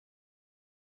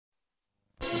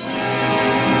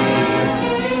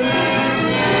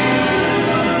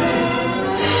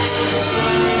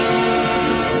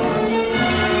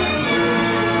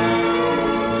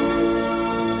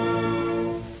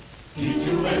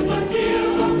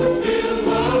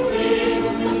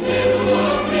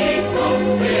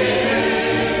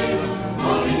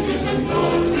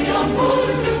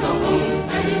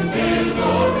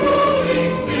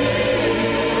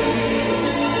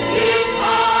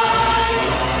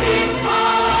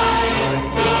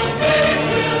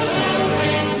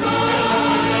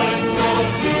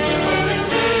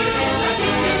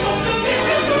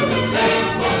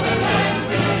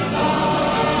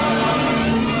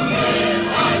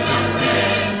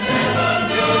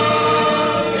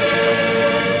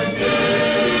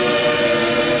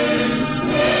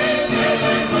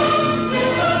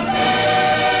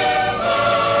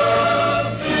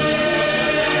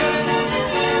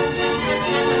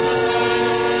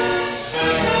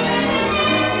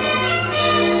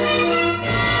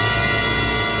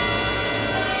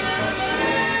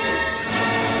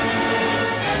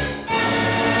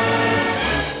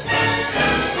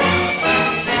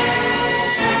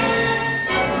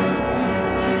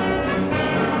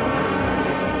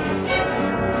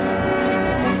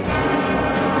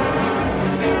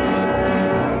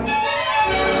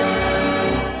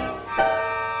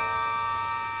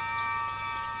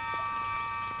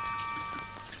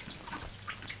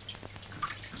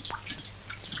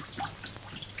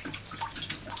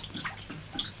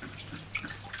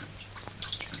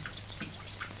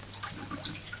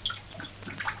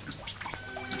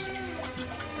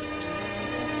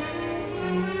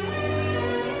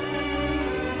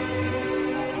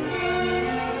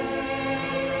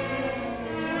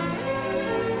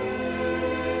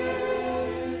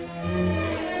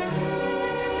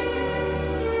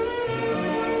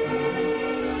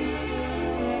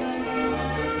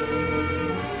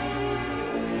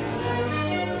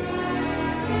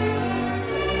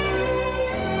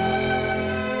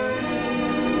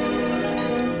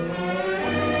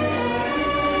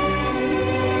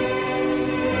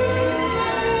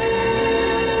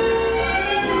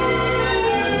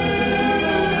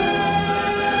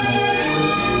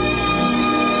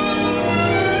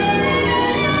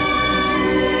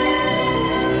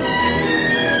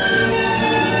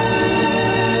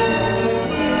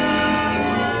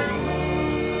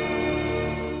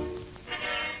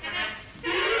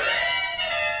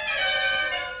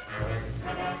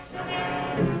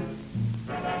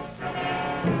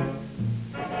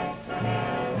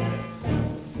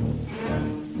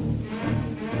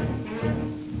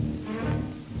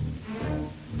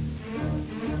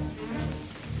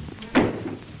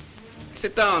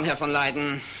Sit down, Herr van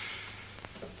Leyden.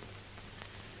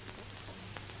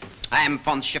 I am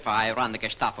von Schiffer. I run the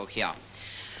Gestapo here.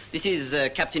 This is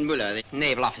Captain Muller, the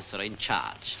naval officer in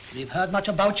charge. We've heard much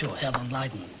about you, Herr van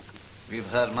Leyden. We've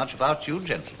heard much about you,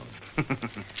 gentlemen.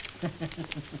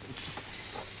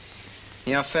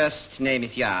 Your first name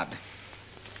is Jaap.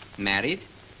 Married.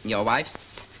 Your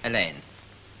wife's Elaine.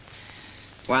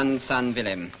 One son,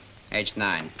 Willem, aged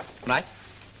 9. Right?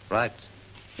 Right.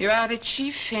 You are the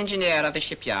chief engineer of the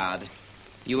shipyard.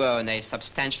 You own a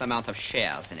substantial amount of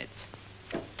shares in it.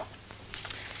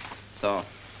 So,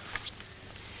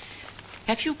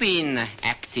 have you been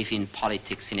active in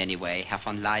politics in any way, Herr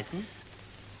van Leyden?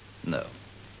 No.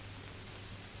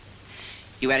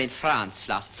 You were in France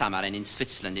last summer and in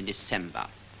Switzerland in December.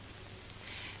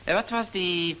 What was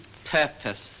the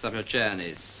purpose of your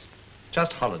journeys?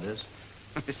 Just holidays.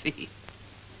 I see.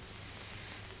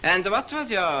 And what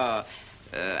was your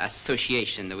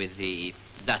association with the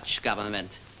Dutch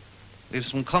government? We've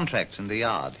some contracts in the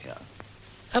yard here.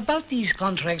 About these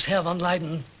contracts, Herr van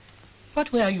Leyden,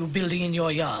 what were you building in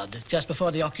your yard just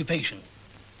before the occupation?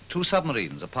 2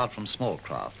 submarines, apart from small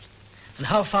craft. And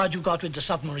how far had you got with the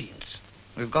submarines?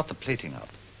 We've got the plating up.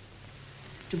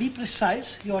 To be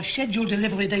precise, your scheduled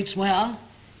delivery dates were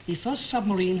the first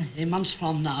submarine a month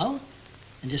from now,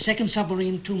 and the second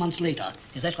submarine 2 months later.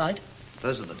 Is that right?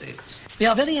 Those are the dates. We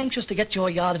are very anxious to get your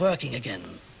yard working again.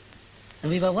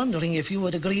 And we were wondering if you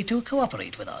would agree to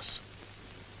cooperate with us.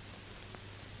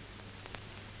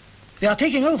 We are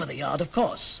taking over the yard, of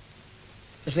course.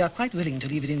 But we are quite willing to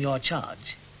leave it in your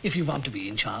charge, if you want to be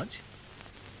in charge.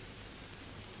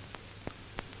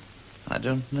 I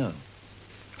don't know.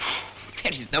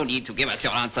 There is no need to give us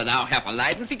your answer now, Herr van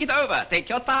Leyden. Think it over. Take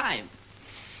your time.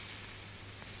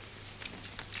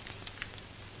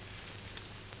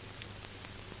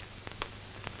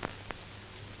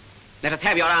 Let us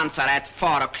have your answer at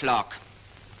 4 o'clock.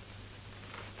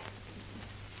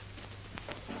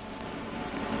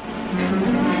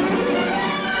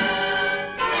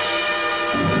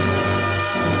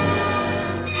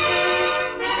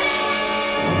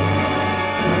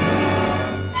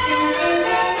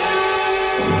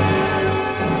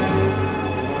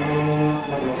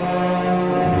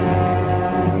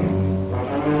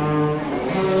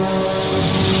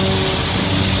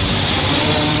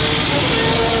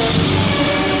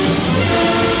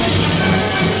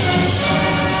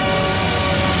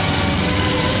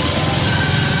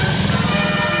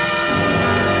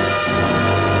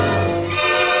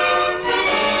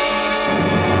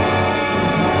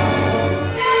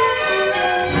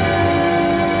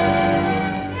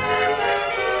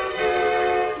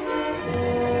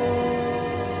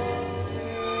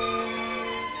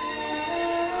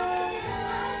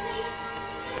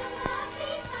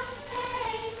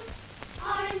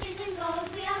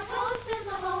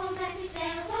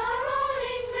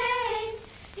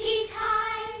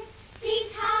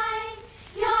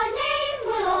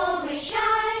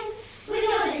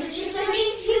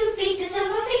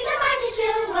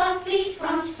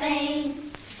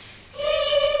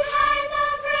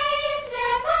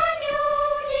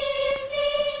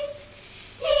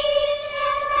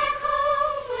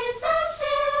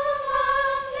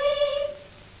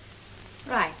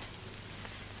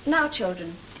 Now,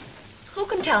 children, who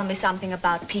can tell me something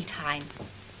about Piet Hein?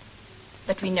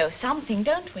 But we know something,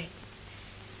 don't we?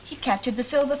 He captured the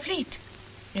Silver Fleet.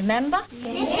 Remember?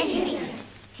 Yes.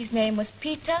 His name was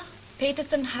Peter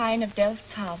Peterson Hein of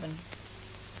Delftshaven.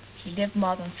 He lived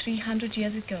more than 300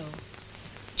 years ago,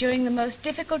 during the most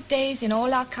difficult days in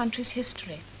all our country's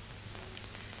history.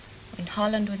 When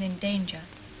Holland was in danger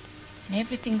and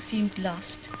everything seemed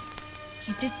lost,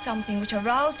 he did something which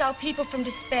aroused our people from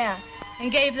despair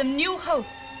and gave them new hope.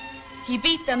 He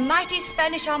beat the mighty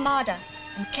Spanish Armada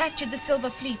and captured the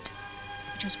Silver Fleet,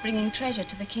 which was bringing treasure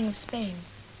to the King of Spain.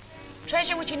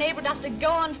 Treasure which enabled us to go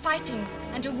on fighting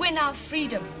and to win our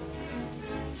freedom.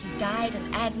 He died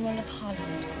an Admiral of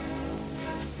Holland.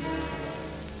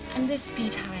 And this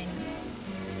Piet Hein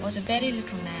was a very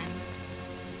little man,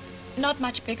 not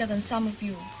much bigger than some of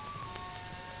you.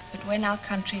 But when our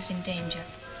country is in danger,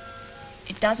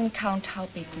 it doesn't count how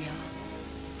big we are.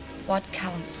 What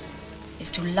counts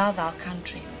is to love our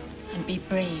country and be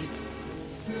brave.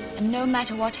 And no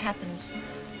matter what happens,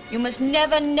 you must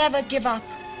never, never give up.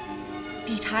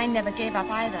 Piet Hein never gave up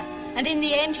either. And in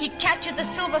the end, he captured the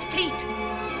Silver Fleet.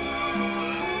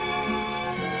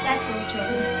 That's all,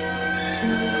 children.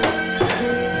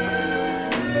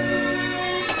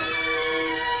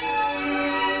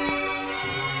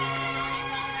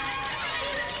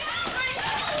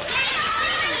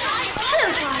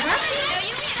 Hello, Father.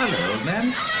 Hello, old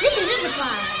man. This is a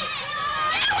surprise.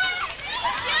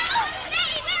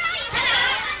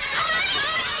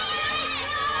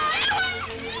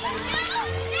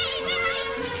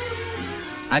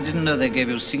 I didn't know they gave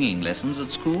you singing lessons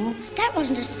at school. That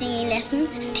wasn't a singing lesson.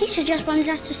 Teacher just wanted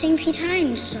us to sing Piet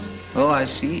Hein's song. Oh, I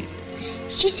see.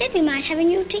 She said we might have a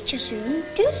new teacher soon.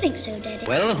 Do you think so, Daddy?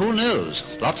 Well, who knows?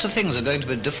 Lots of things are going to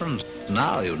be different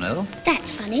now, you know.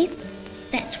 That's funny.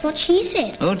 That's what she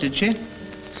said. Oh, did she?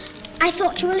 I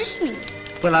thought you were listening.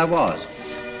 Well, I was.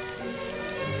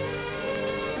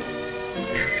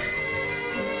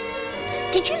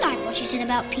 Did you like what she said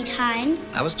about Piet Hein?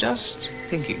 I was just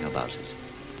thinking about it.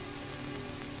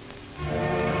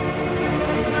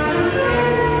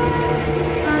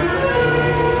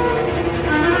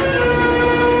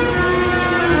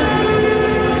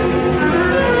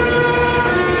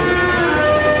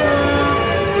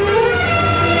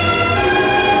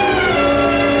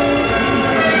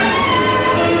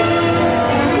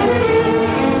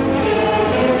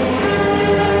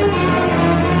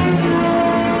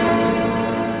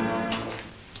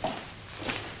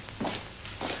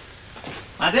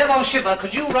 Dear old Schiffer,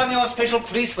 could you run your special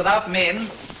police without men?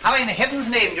 How in heaven's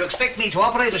name do you expect me to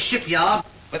operate a shipyard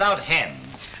without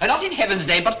hands? Not in heaven's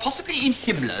name, but possibly in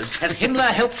Himmler's. Has Himmler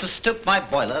helped to stoke my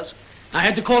boilers? I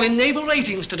had to call in naval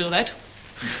ratings to do that.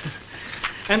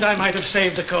 And I might have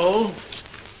saved the coal.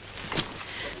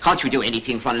 Can't you do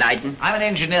anything, von Leyden? I'm an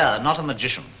engineer, not a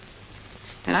magician.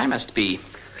 Then I must be.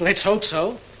 Let's hope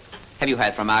so. Have you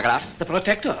heard from Margraf? The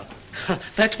Protector.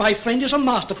 That, my friend, is a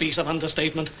masterpiece of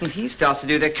understatement. When he starts to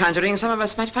do the conjuring, some of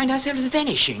us might find ourselves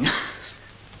vanishing.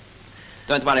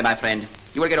 Don't worry, my friend.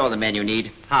 You will get all the men you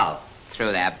need. How?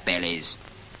 Through their bellies.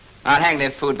 I'll hang their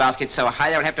food baskets so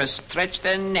high they'll have to stretch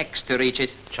their necks to reach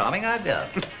it. Charming idea.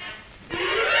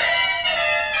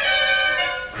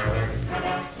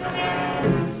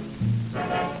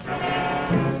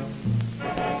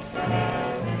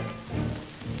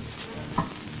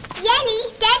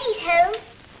 Yenny, Daddy's home.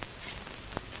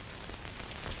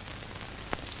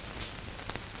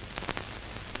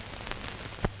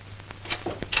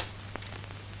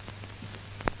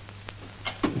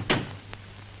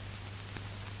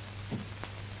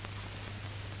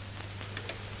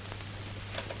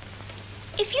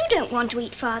 If you don't want to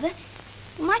eat, Father,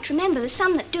 you might remember there's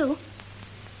some that do.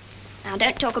 Now,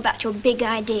 don't talk about your big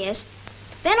ideas.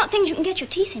 They're not things you can get your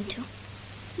teeth into.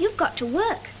 You've got to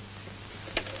work.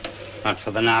 Not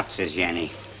for the Nazis,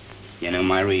 Yanni. You know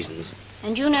my reasons.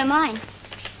 And you know mine.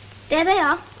 There they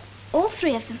are, all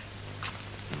three of them.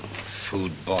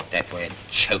 Food bought that way would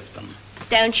choke them.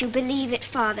 Don't you believe it,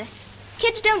 Father.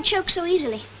 Kids don't choke so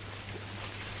easily.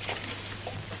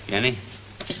 Yanni,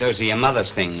 those are your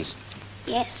mother's things.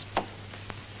 Yes.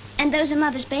 And those are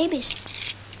Mother's babies.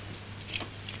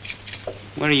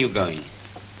 Where are you going?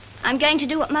 I'm going to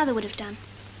do what Mother would have done.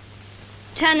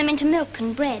 Turn them into milk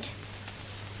and bread.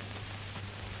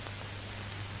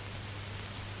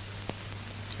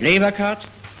 Labor card?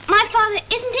 My father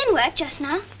isn't in work just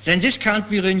now. Then this can't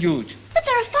be renewed. But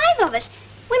there are 5 of us.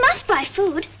 We must buy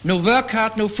food. No work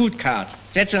card, no food card.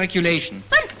 That's a regulation.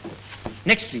 But...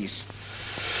 Next, please.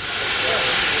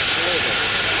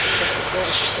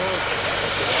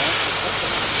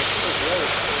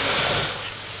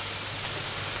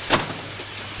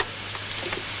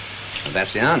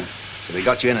 Sebastian, so we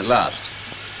got you in at last.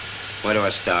 Where do I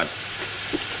start?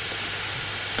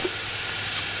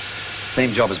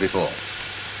 Same job as before.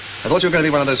 I thought you were going to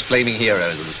be one of those flaming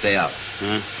heroes as a stay out.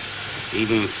 Huh?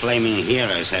 Even flaming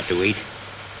heroes have to eat.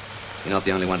 You're not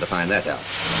the only one to find that out.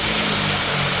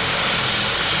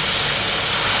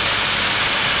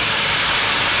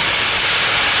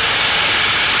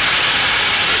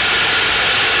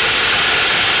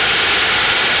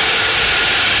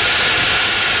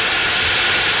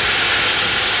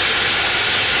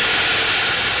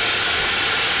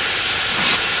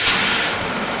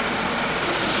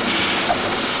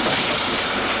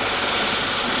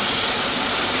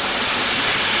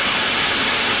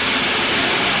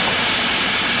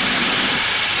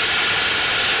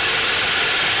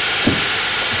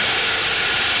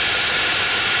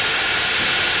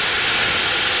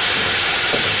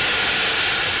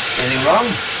 Wrong?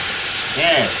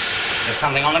 Yes. There's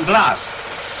something on the glass.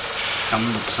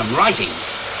 Some writing.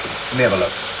 Let me have a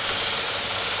look.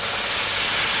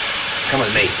 Come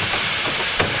with me.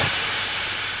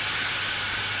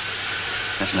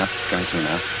 That's enough. Going through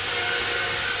now.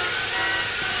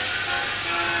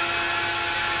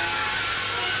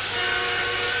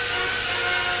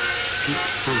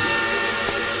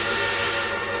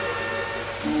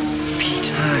 Piet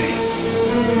Hein.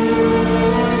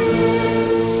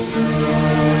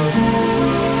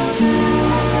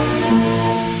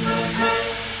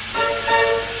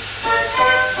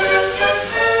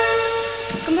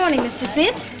 Mr.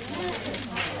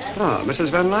 Smith? Ah, Mrs.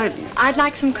 Van Leyden. I'd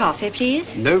like some coffee,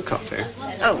 please. No coffee.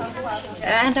 Oh,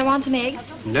 and I want some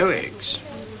eggs. No eggs.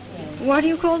 What do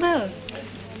you call those?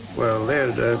 Well,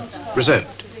 they're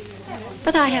reserved.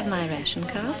 But I have my ration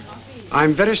card.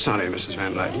 I'm very sorry, Mrs.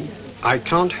 Van Leyden. I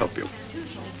can't help you.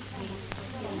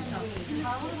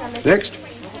 Next.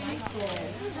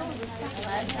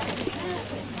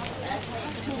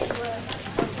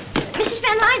 Mrs.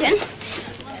 Van Leyden,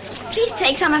 please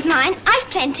take some of mine. I've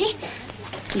plenty.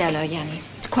 No, Yanni.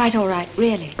 It's quite all right,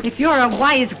 really. If you're a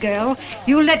wise girl,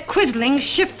 you let quislings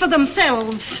shift for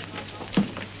themselves.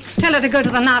 Tell her to go to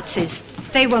the Nazis.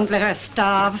 They won't let her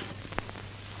starve.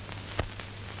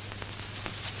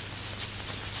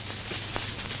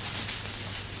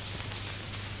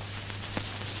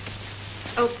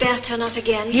 Oh, Bertha, not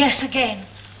again. Yes, again.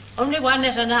 Only one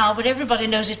letter now, but everybody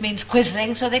knows it means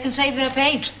quisling, so they can save their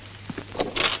paint.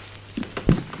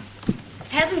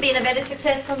 Hasn't been a very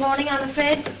successful morning, I'm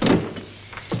afraid.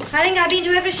 I think I've been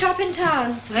to every shop in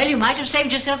town. Well, you might have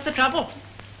saved yourself the trouble.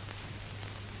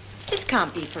 This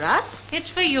can't be for us. It's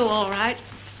for you, all right.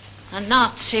 A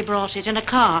Nazi brought it in a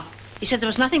car. He said there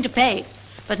was nothing to pay,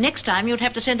 but next time you'd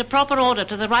have to send a proper order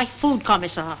to the Reich Food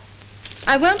Commissar.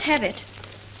 I won't have it.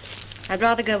 I'd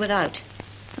rather go without.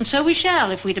 And so we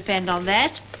shall, if we depend on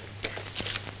that.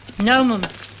 No, Mum.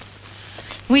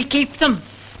 We keep them.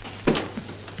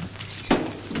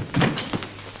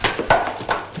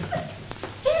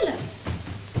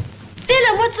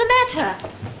 Billa, what's the matter?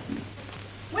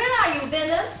 Where are you,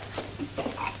 Billa?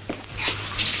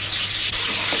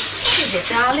 What is it,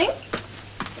 darling?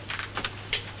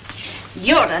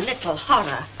 You're a little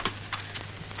horror.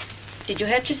 Did you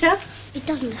hurt yourself? It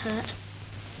doesn't hurt.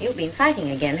 You've been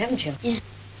fighting again, haven't you? Yeah.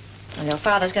 Well, your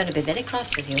father's going to be very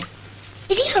cross with you.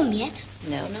 Is he home yet?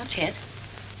 No, not yet.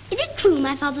 Is it true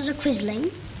my father's a quisling?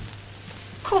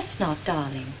 Of course not,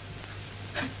 darling.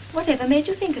 Whatever made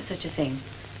you think of such a thing?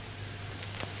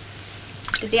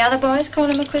 Did the other boys call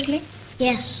him a quisling?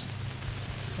 Yes.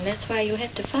 And that's why you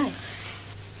had to fight.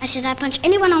 I said I'd punch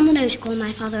anyone on the nose who called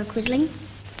my father a quisling.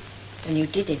 And you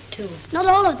did it, too. Not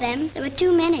all of them. There were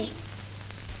too many.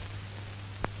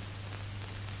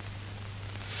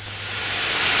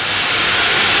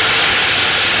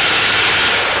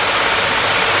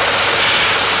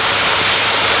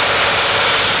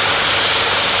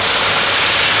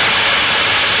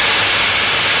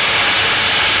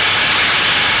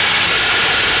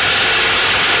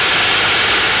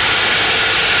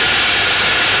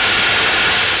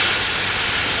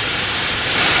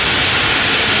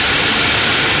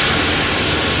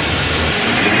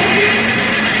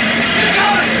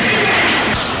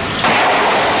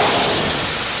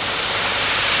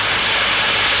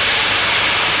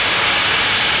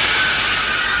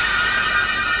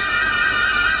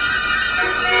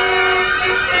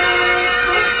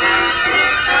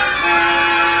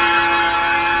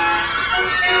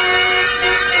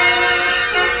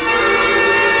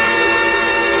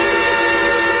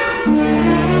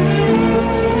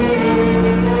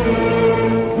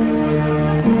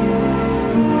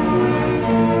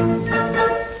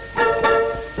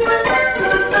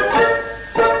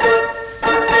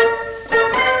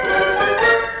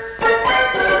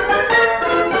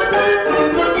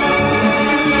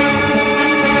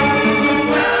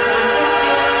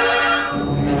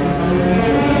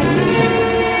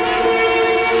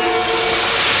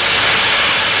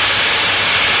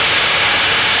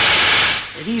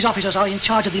 these officers are in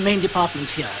charge of the main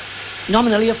departments here.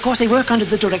 Nominally, of course, they work under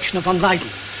the direction of von Leyden.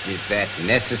 Is that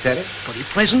necessary? For the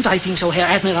present, I think so, Herr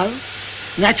Admiral.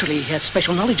 Naturally, he has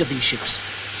special knowledge of these ships.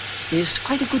 He's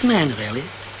quite a good man, really.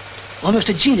 Almost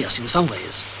a genius in some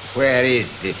ways. Where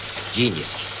is this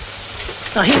genius?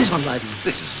 Now, here is von Leyden.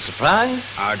 This is a surprise.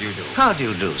 How do you do? How do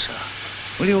you do, sir?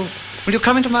 Will you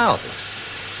come into my office?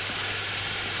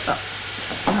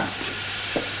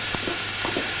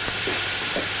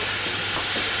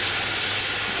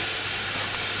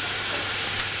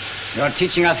 You're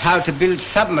teaching us how to build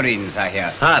submarines, I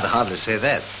hear. I'd hardly say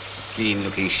that.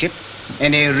 Clean-looking ship.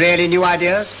 Any really new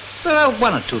ideas? There are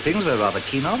one or two things we're rather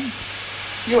keen on.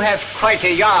 You have quite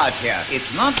a yard here.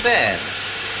 It's not bad.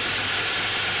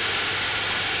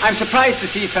 I'm surprised to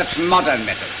see such modern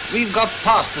methods. We've got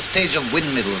past the stage of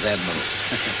windmills, Admiral.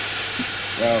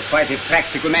 You're quite a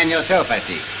practical man yourself, I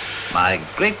see. My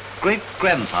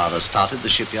great-great-grandfather started the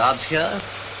shipyards here.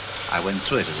 I went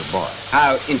through it as a boy.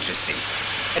 How interesting.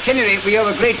 At any rate, we owe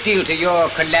a great deal to your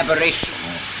collaboration.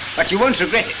 But you won't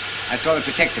regret it. I saw the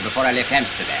Protector before I left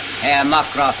Amsterdam. Herr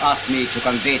Markgraf asked me to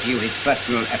convey to you his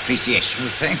personal appreciation. You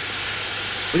think?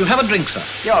 Will you have a drink, sir?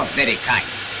 You're very kind.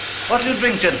 What do you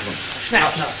drink, gentlemen?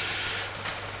 Schnapps.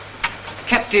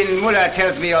 Captain Muller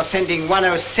tells me you're sending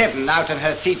 107 out on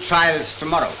her sea trials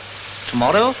tomorrow.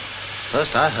 Tomorrow?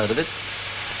 First I heard of it.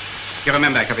 You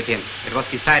remember, Captain, it was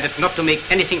decided not to make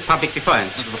anything public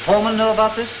beforehand. Does the foreman know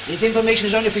about this? This information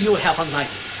is only for you, Herr von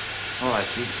Leyden. Oh, I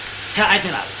see. Herr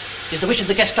Admiral, it is the wish of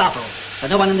the Gestapo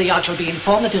that no one in the yard shall be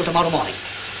informed until tomorrow morning.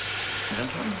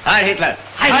 Heil Hitler!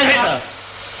 Heil Hitler!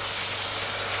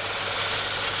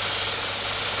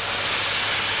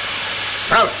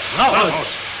 Prost!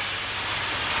 Prost!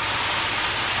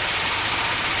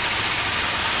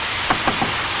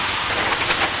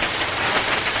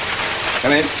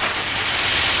 Come in.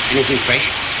 Anything fresh?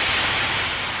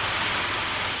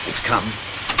 It's come.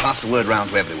 Pass the word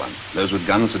round to everyone. Those with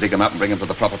guns to dig them up and bring them to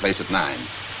the proper place at 9.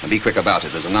 And be quick about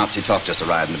it. There's a Nazi top just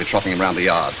arrived and they'll be trotting him round the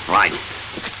yard. Right.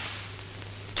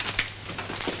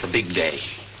 The big day.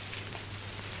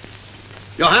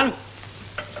 Johann?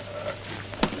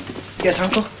 Yes,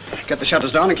 Uncle? Get the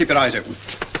shutters down and keep your eyes open.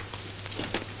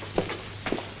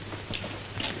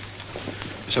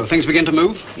 So things begin to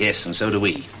move? Yes, and so do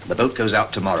we. The boat goes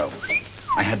out tomorrow.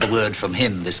 I had the word from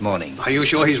him this morning. Are you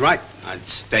sure he's right? I'd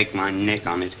stake my neck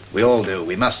on it. We all do.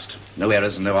 We must. No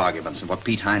errors and no arguments. And what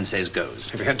Piet Hein says goes.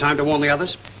 Have you had time to warn the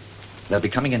others? They'll be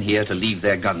coming in here to leave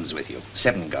their guns with you.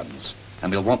 7 guns. And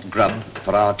we'll want grub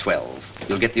for our 12.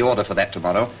 You'll get the order for that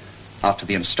tomorrow after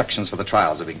the instructions for the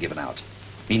trials have been given out.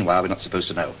 Meanwhile, we're not supposed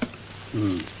to know.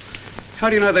 How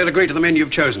do you know they'll agree to the men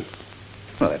you've chosen?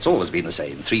 Well, that's always been the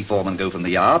same. 3 foremen go from the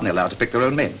yard and they're allowed to pick their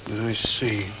own men. I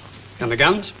see. And the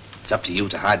guns? It's up to you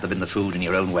to hide them in the food in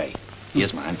your own way.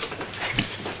 Here's mine.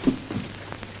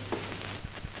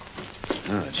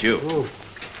 Oh, it's you. Oh.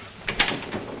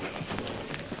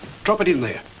 Drop it in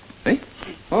there. Eh?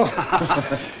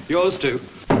 Oh. Yours too.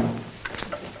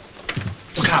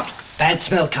 Look out. Bad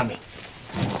smell coming.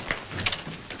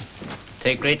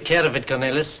 Take great care of it,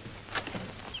 Cornelis.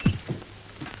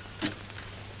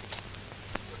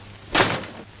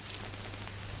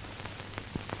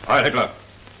 Heil Hitler.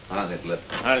 Heil Hitler.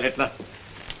 Heil Hitler.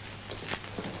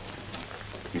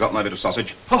 You got my bit of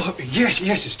sausage? Oh, yes,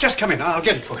 it's just come in. I'll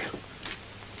get it for you.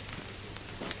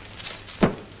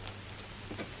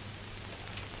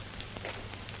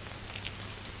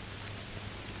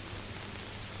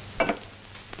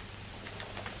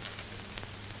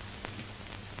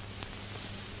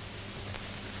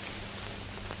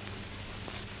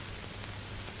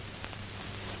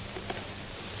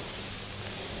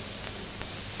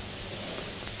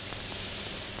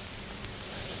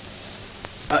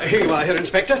 Here you are, Herr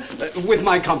Inspector, with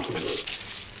my compliments.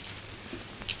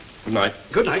 Good night.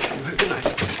 Good night. Good night.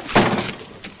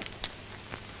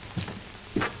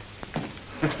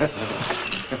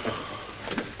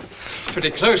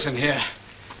 Pretty close in here.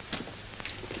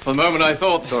 For the moment, I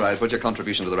thought... It's all right. Put your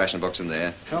contribution to the ration box in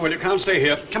there. Oh, well, you can't stay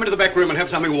here. Come into the back room and have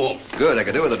something warm. Good. I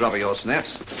could do with a drop of your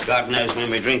snaps. God knows when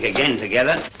we drink again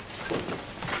together.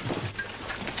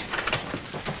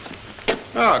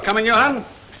 Oh, coming, Johann?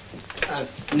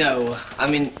 No,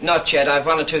 I mean, not yet. I've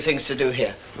 1 or 2 things to do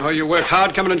here. Oh, you work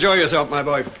hard. Come and enjoy yourself, my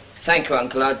boy. Thank you,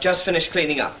 Uncle. I've just finished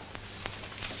cleaning up.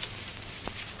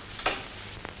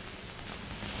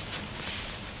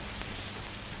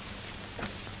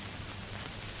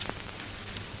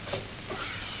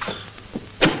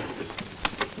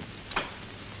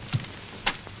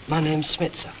 My name's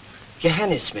Smith, sir.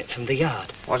 Johannes Smith from the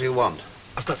yard. What do you want?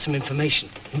 I've got some information.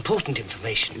 Important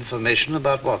information. Information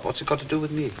about what? What's it got to do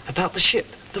with me? About the ship.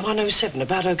 The 107.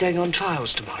 About her going on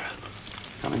trials tomorrow.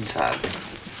 Come inside.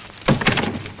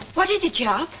 What is it,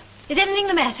 Jaap? Is anything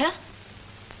the matter?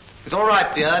 It's all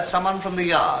right, dear. It's someone from the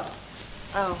yard.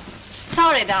 Oh,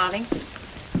 sorry, darling.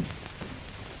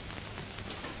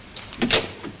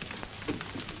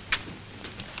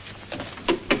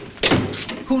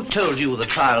 Who told you the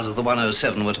trials of the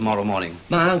 107 were tomorrow morning?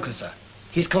 My uncle, sir.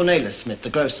 He's Cornelis Smith, the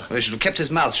grocer. Well, he should have kept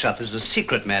his mouth shut. This is a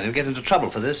secret man. He'll get into trouble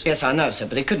for this. Yes, I know, sir,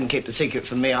 but he couldn't keep the secret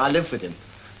from me. I live with him.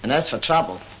 And as for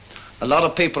trouble, a lot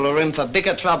of people are in for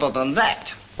bigger trouble than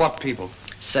that. What people?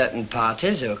 Certain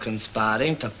parties who are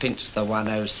conspiring to pinch the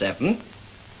 107.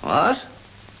 What?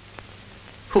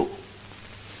 Who?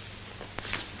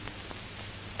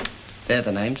 They're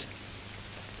the names.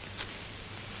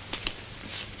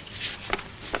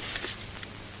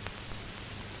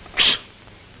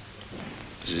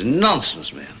 This is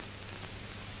nonsense, man.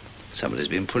 Somebody's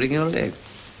been pulling your leg.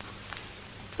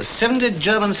 There's 70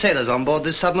 German sailors on board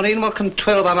this submarine. What can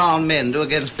 12 unarmed men do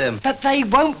against them? But they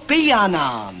won't be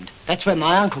unarmed. That's where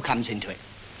my uncle comes into it.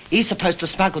 He's supposed to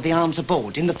smuggle the arms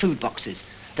aboard in the food boxes.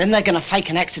 Then they're going to fake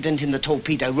an accident in the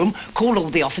torpedo room, call all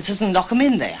the officers and lock them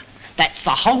in there. That's the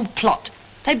whole plot.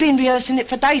 They've been rehearsing it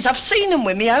for days. I've seen them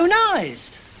with my own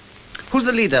eyes. Who's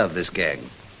the leader of this gang?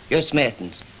 Jos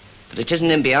Mertens. But it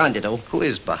isn't him behind it all. Who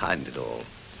is behind it all?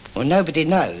 Well, nobody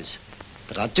knows.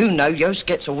 But I do know Jos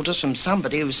gets orders from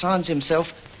somebody who signs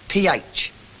himself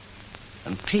PH.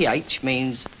 And PH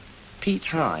means Piet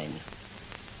Hein.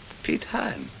 Piet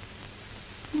Hein?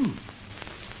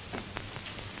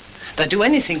 They'll do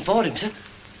anything for him, sir.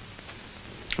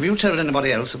 Have you told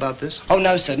anybody else about this? Oh,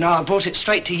 no, sir. No, I brought it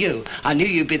straight to you. I knew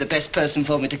you'd be the best person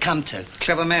for me to come to.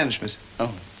 Clever man, Schmidt.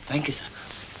 Oh, thank you, sir.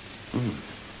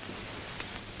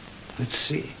 Let's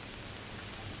see.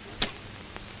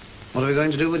 What are we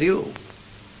going to do with you?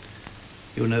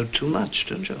 You know too much,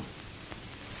 don't you?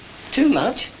 Too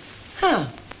much? How?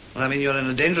 Well, I mean, you're in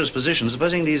a dangerous position.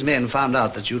 Supposing these men found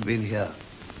out that you'd been here.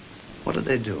 What did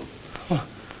they do? Well,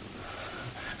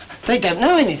 they don't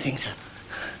know anything, sir.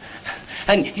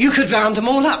 And you could round them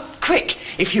all up, quick.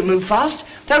 If you move fast,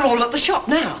 they're all at the shop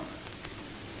now.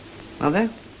 Are they?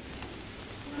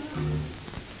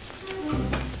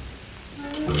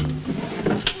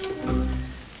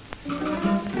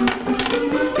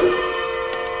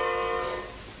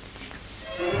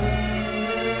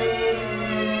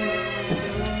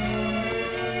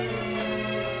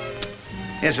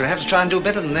 Yes, we'll have to try and do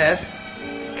better than that.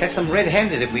 Catch them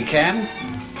red-handed if we can.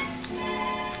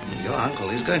 Your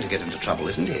uncle is going to get into trouble,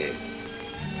 isn't he?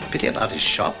 Pity about his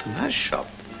shop, a nice shop.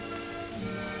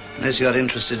 Unless you're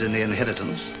interested in the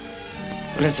inheritance.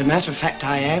 Well, as a matter of fact,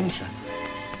 I am, sir.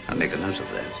 I'll make a note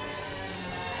of that.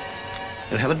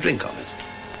 We'll have a drink on it.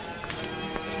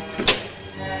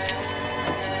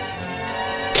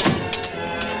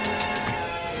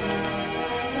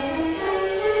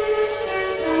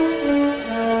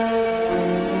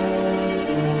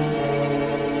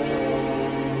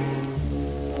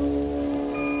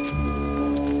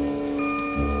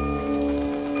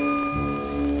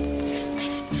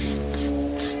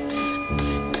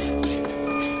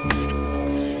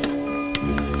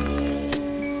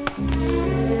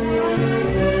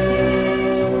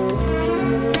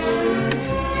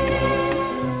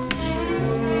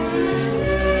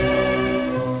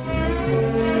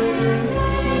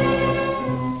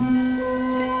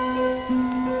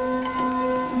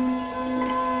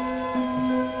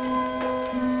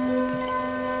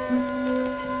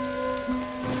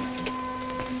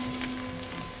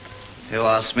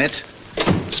 Smith,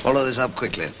 swallow this up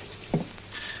quickly.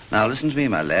 Now, listen to me,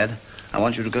 my lad. I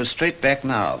want you to go straight back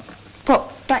now.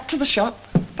 What, back to the shop?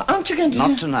 But aren't you going to...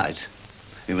 Not tonight.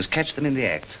 We must catch them in the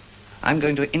act. I'm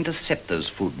going to intercept those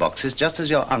food boxes just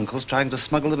as your uncle's trying to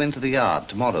smuggle them into the yard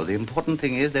tomorrow. The important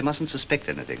thing is they mustn't suspect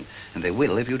anything. And they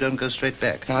will if you don't go straight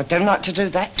back. No, I don't like to do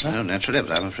that, sir. No, naturally,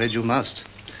 but I'm afraid you must.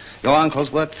 Your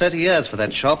uncle's worked 30 years for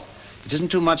that shop. It isn't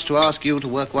too much to ask you to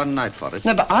work one night for it.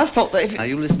 No, but I thought that if... Now,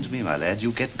 you listen to me, my lad.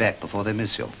 You get back before they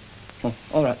miss you. Oh,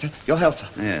 all right, sir. Your health, sir.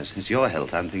 Yes, it's your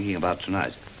health I'm thinking about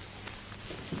tonight.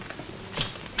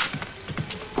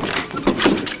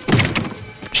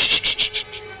 Shh.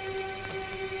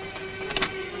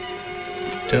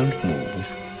 Don't move.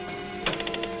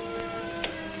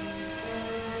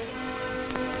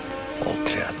 All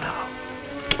clear now.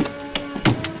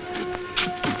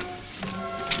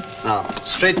 Now,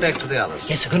 straight back to the others.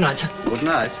 Yes, sir. Good night, sir. Good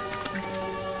night.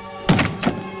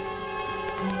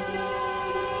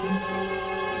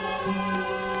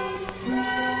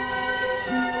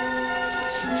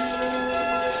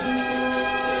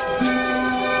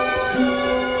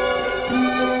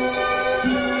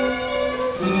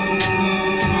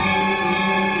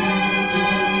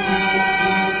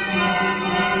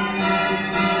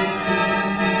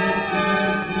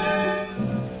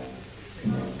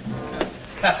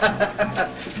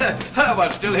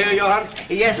 What, still here, Johann?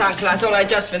 Yes, Uncle. I thought I'd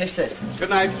just finished this. Good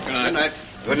night. Good night.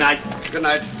 Good night. Good night. Good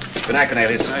night. Good night,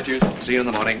 Cornelius. Good night, cheers. See you in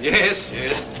the morning. Yes,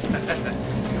 yes.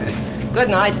 Good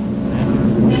night.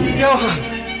 Johann.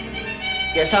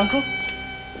 Yes, Uncle?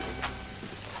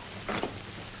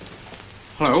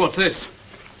 Hello, what's this?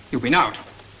 You've been out.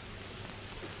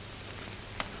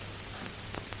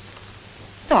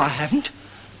 No, I haven't.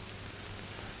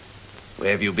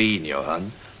 Where have you been,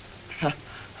 Johann?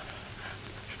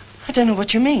 I don't know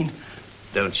what you mean.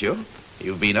 Don't you?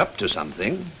 You've been up to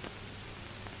something.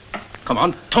 Come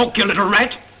on, talk, you little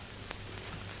rat.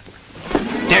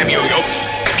 Damn you,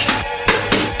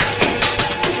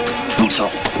 Boots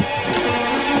off.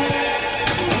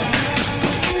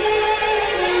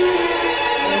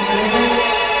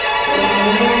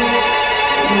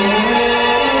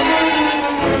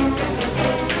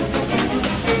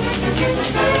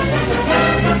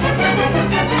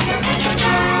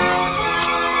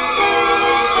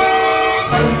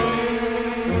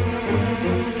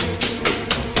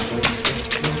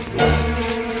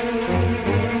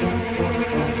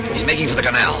 To the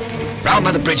canal. Round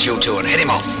by the bridge, you two, and head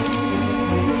him off.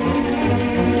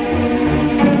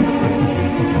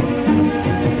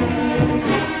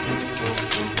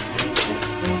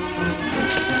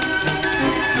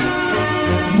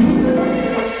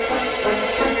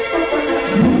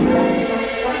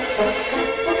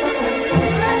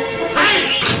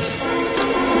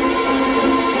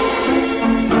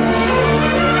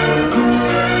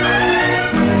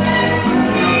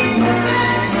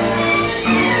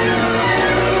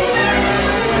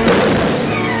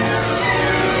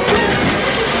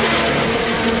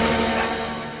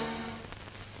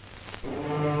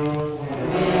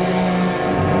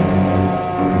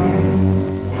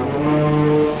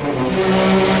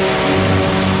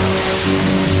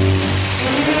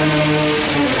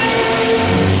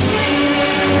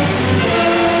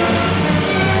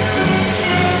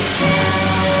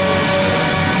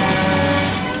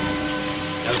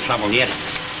 Yet.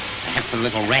 Perhaps the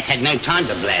little rat had no time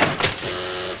to blab.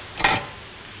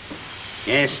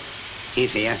 Yes,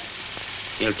 he's here.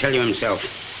 He'll tell you himself.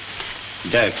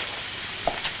 Dope.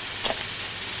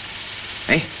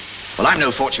 Eh? Well, I'm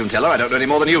no fortune teller. I don't know any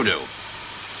more than you do.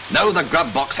 No, the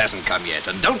grub box hasn't come yet,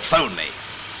 and don't phone me.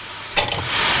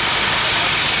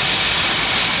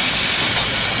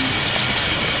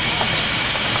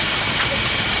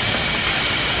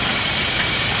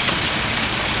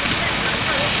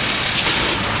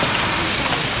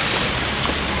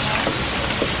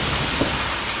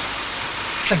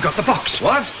 They've got the box.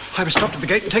 What? I was stopped at the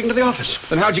gate and taken to the office.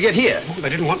 Then how'd you get here? Oh, they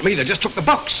didn't want me. They just took the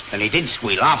box. Then he did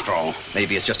squeal after all.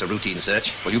 Maybe it's just a routine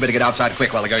search. Well, you better get outside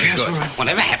quick while the going is good. All right.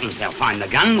 Whatever happens, they'll find the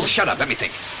guns. Oh, shut up. Let me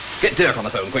think. Get Dirk on the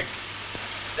phone, quick.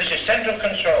 This is Central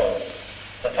Control.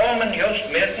 The foreman,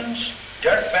 Joost Meertens,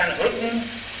 Dirk van Houten,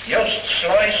 Joost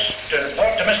Sluis, to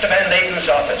report to Mr. Van Leyden's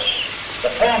office. The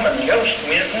foreman, Joost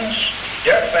Meertens,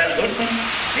 Dirk van Houten,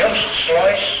 Joost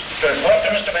Sluis, to report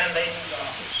to Mr. Van Leyden's office.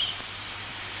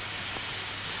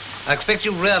 I expect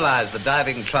you realize the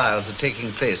diving trials are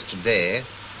taking place today.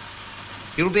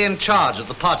 You'll be in charge of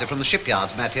the party from the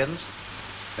shipyards, Mattians.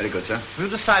 Very good, sir. Have you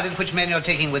decided which men you're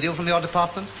taking with you from your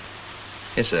department?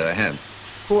 Yes, sir, I have.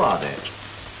 Who are they?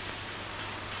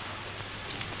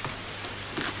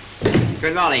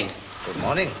 Good morning. Good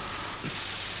morning.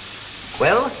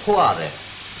 Well, who are they?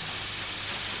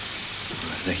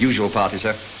 The usual party,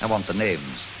 sir. I want the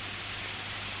names.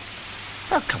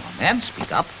 Oh, come on, man,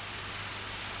 speak up.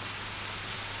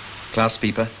 Klaas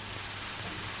Pieper,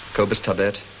 Kobus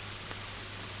Tabert,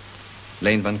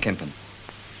 Lane van Kempen.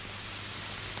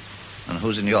 And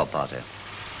who's in your party?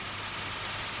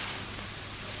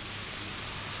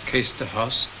 Kees de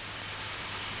Haas,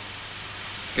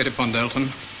 Gerrit van Delten,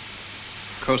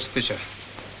 Koos Fischer.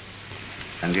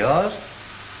 And yours?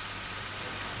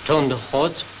 Toon de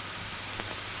Groot,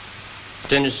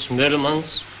 Dennis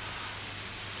Meulemans,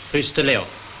 Chris de Leeuw.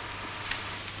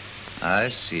 I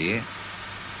see.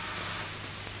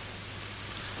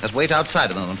 Just wait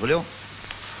outside a moment, will you?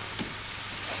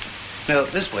 No,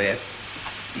 this way.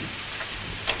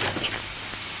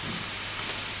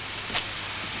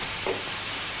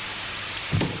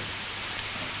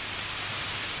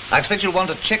 I expect you'll want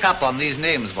to check up on these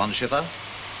names, von Schiffer.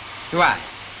 Why?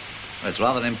 Well, it's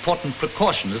rather an important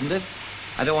precaution, isn't it?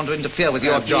 I don't want to interfere with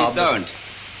your job. Please don't.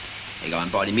 They go on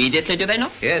board immediately, do they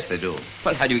not? Yes, they do.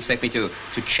 Well, how do you expect me to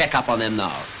check up on them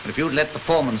now? And if you'd let the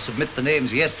foreman submit the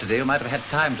names yesterday, you might have had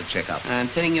time to check up. I'm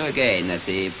telling you again that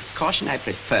the precaution I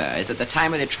prefer is that the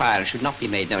time of the trial should not be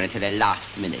made known until the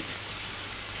last minute.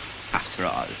 After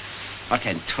all, What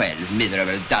can 12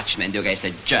 miserable Dutchmen do against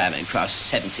a German across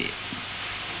 70?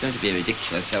 Don't be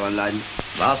ridiculous, Herr von Leyden.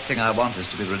 Last thing I want is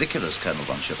to be ridiculous, Colonel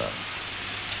von Schiffer.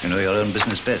 You know your own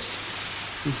business best.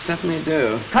 You certainly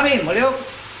do. Come in, will you?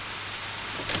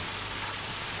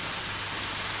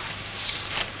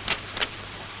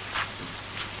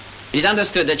 It is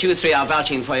understood that you three are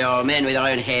vouching for your men with their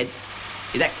own heads.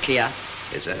 Is that clear?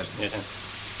 Yes, sir. Yes, sir.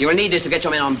 You will need this to get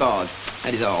your men on board.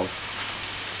 That is all.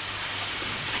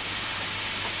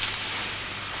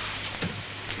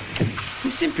 The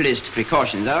simplest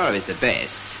precautions are always the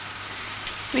best.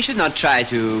 We should not try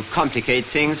to complicate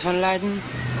things, von Leyden.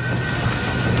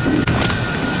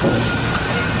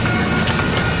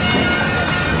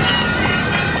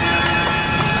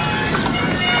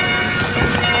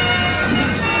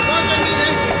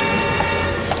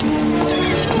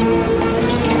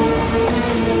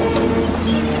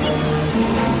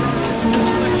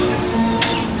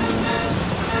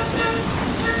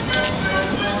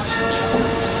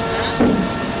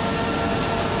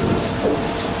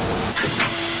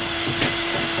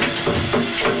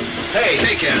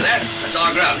 Take care of that. That's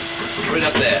our grub. Put it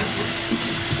up there.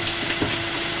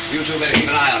 You two better keep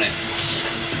an eye on it.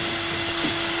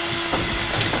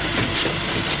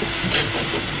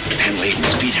 Van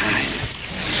Leyden's Piet Hein.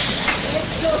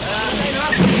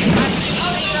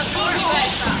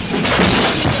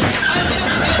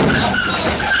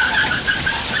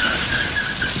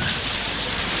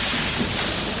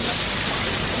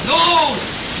 Los!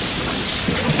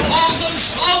 Auf den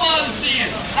Schrauber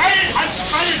ziehen! Halt, halt,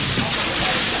 halt!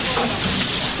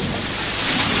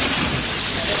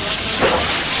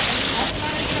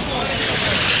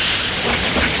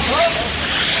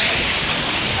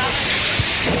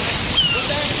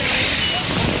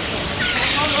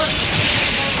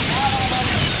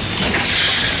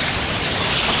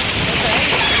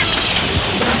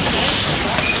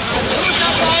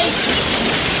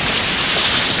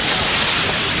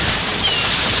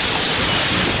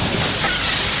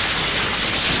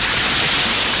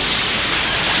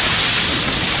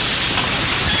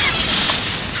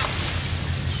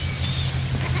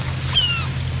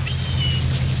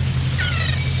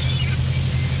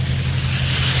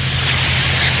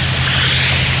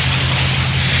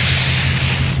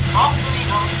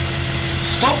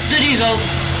 Stop the diesels.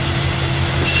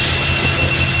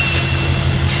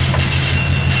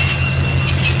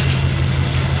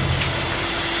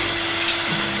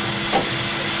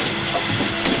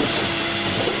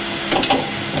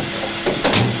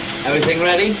 Everything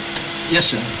ready? Yes,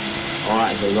 sir. All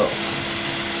right, we'll go.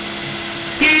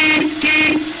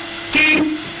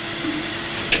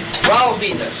 12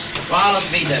 meters.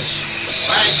 12 meters.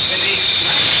 Right,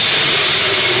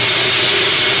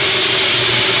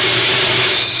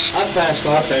 Up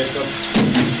periscope. Up periscope.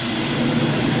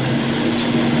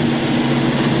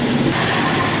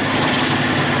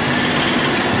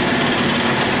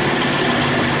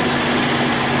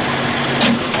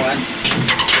 All right.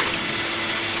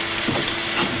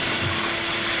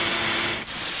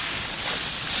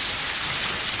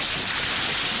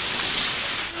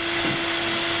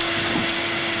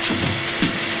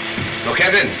 Oh,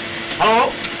 Captain.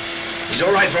 Hello? Is it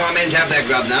all right for our men to have their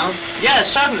grub now?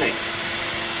 Yes, certainly.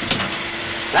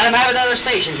 Let him have it at other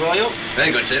stations, will you? Very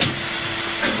good, sir.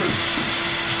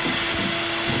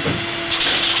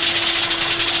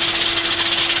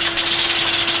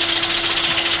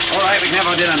 All right, we can have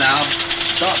our dinner now.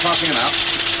 Start passing them out.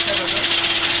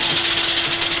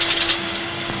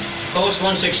 Coast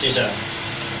 160, sir.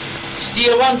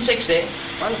 Steel 160.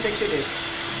 160 it is.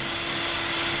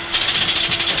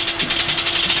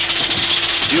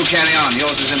 You carry on.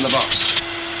 Yours is in the box.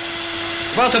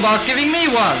 What about giving me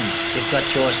one? You've got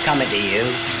yours coming to you.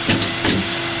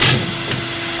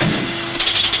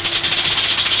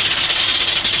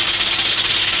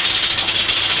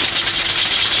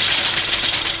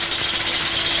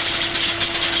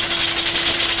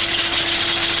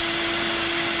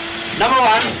 Number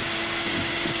one.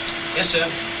 Yes,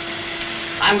 sir.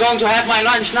 I'm going to have my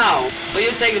lunch now. Will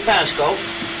you take the periscope?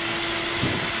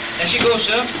 As she goes,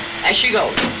 sir. As she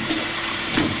goes.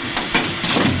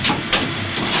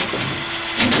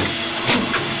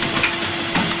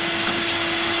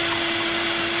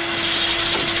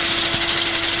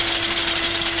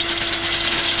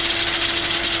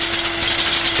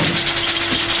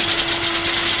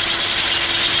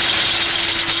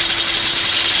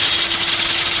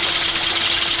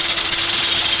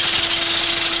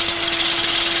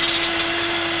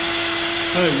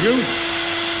 Hey, you.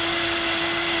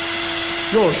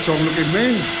 You're a strong-looking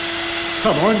man.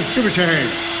 Come on, give us a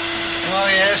hand. Oh,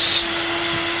 yes.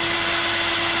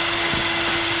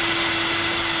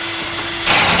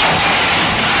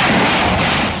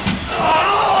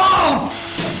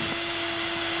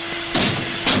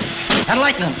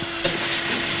 Lieutenant.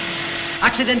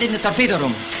 Accident in the torpedo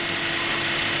room.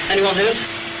 Anyone hurt?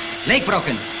 Leg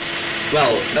broken.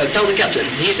 Well, tell the captain.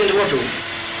 He's in the workroom.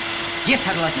 Yes,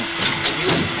 Herr Lieutenant.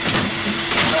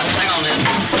 Hang on then.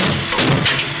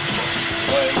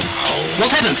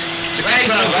 What happened? Oh,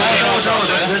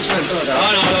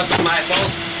 no, that's not my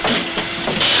fault.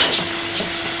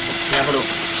 Have a look.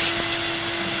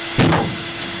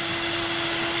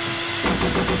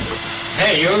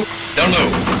 Hey, you. Don't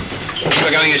move. Keep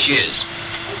her going as she is.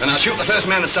 Then I'll shoot the first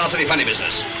man that starts any funny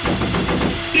business.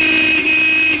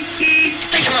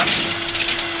 Take him up.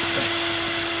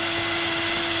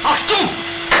 Achtung!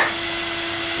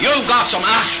 You've got some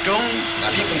Achtung.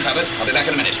 I'll keep them covered. I'll be back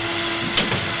in a minute.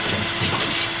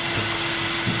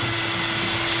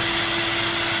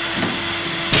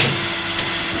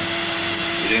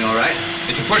 You doing all right?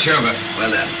 It's a pushover.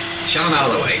 Well then, shove him out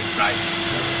of the way. Right.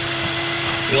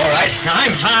 You all right?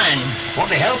 I'm fine. Want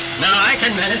the help? No, I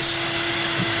can manage.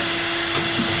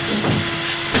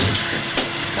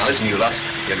 Now listen, you lot.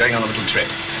 You're going on a little trip.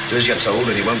 Do as you're told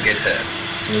and you won't get hurt.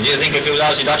 Do you think a few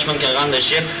lousy Dutchmen can run the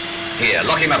ship? Here,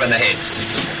 lock him up in the heads.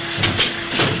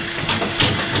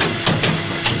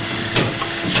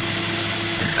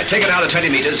 I take it out at 20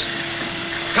 meters.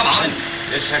 Come on.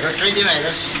 Yes, sir. 20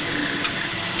 meters.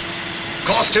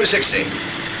 Course 260.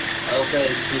 Okay,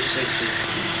 260.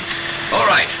 All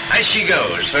right, as she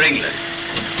goes for England.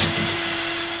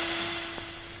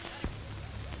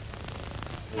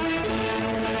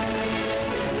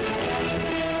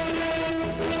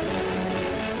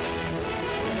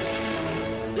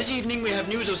 This evening we have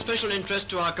news of special interest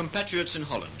to our compatriots in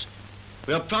Holland.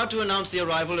 We are proud to announce the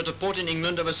arrival at a port in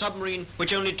England of a submarine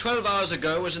which only 12 hours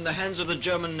ago was in the hands of the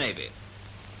German Navy.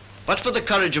 But for the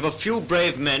courage of a few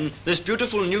brave men, this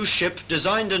beautiful new ship,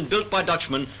 designed and built by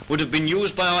Dutchmen, would have been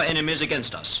used by our enemies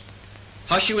against us.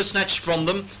 How she was snatched from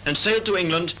them and sailed to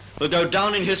England will go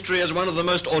down in history as one of the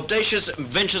most audacious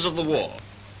ventures of the war.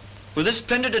 With this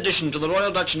splendid addition to the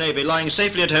Royal Dutch Navy lying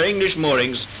safely at her English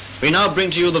moorings, we now bring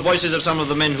to you the voices of some of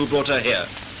the men who brought her here.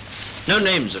 No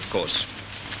names, of course.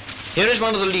 Here is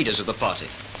one of the leaders of the party.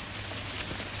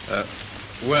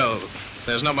 Well,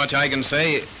 there's not much I can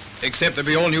say, except that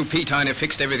we all knew Piet Hein had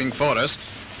fixed everything for us.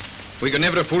 We could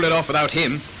never have pulled it off without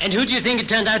him. And who do you think it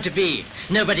turned out to be?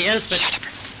 Nobody else but... Shut up.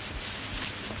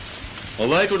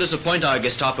 Although it will disappoint our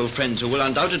Gestapo friends who will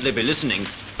undoubtedly be listening,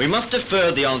 we must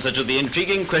defer the answer to the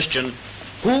intriguing question,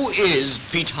 who is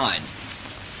Piet Hein?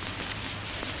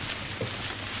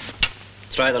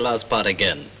 Try the last part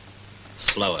again.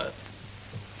 Slower.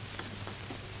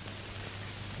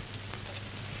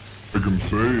 I can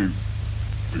say,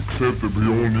 except that we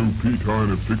all knew Piet Hein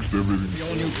had fixed everything. We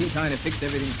all knew Piet Hein had fixed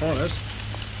everything for us.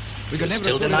 We could You never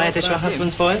still have pulled deny it off it is your without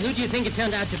husband's him. voice? Who do you think it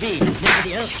turned out to be?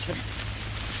 Nobody else but...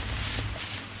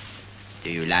 Do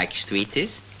you like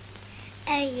sweeties?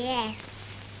 Oh,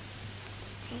 yes.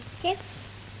 Thank you.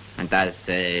 And does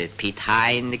Piet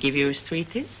Hein give you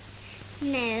sweeties?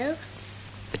 No.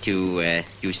 But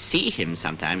you see him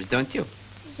sometimes, don't you?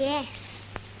 Yes.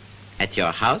 At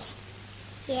your house?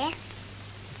 Yes.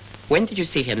 When did you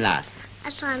see him last? I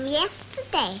saw him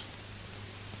yesterday.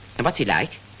 And what's he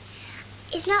like?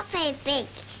 He's not very big.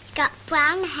 He's got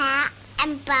brown hair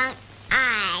and brown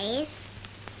eyes.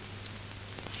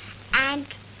 And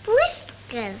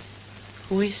whiskers.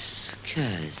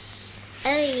 Whiskers.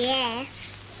 Oh,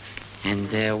 yes.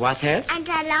 And what else? And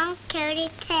a long curly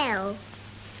tail.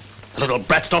 The little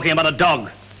brat's talking about a dog.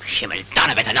 Schimmel,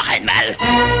 Donnerwetter, noch einmal.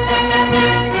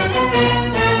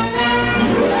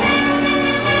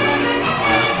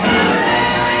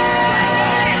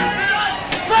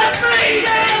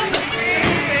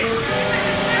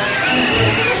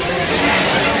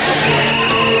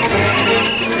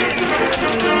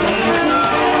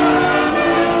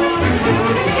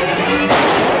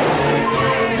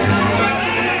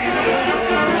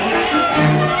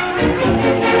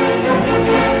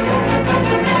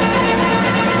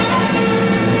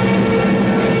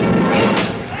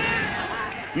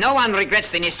 No one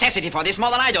regrets the necessity for this more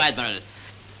than I do, Admiral.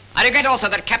 I regret also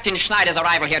that Captain Schneider's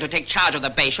arrival here to take charge of the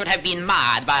base should have been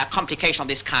marred by a complication of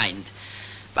this kind.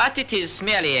 But it is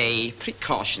merely a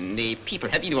precaution. The people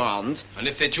have been warned. And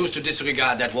if they choose to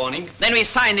disregard that warning? Then we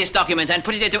sign this document and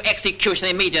put it into execution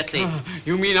immediately.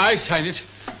 You mean I sign it?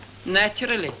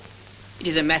 Naturally. It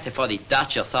is a matter for the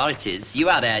Dutch authorities. You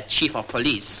are their chief of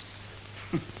police.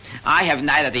 I have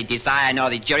neither the desire nor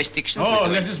the jurisdiction. Oh,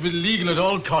 let us be legal at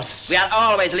all costs. We are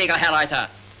always legal, Herr Reuter.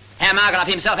 Herr Margraf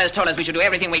himself has told us we should do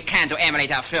everything we can to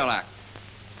emulate our Führer.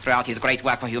 Throughout his great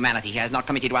work for humanity, he has not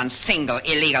committed one single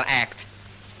illegal act.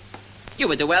 You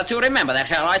would do well to remember that,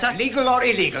 Herr Reuter. Legal or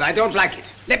illegal, I don't like it.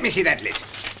 Let me see that list.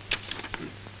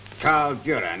 Karl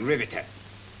Buren, riveter.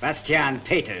 Bastian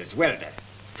Peters, welder.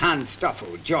 Hans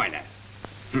Stoffel, joiner.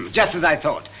 Just as I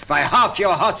thought. By half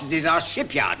your hostages are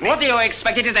shipyard men. What do you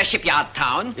expect? It is a shipyard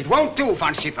town. It won't do,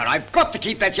 von Schiffer. I've got to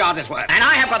keep that yard at work. And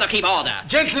I have got to keep order.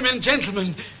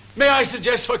 Gentlemen, may I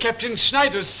suggest for Captain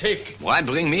Schneider's sake? Why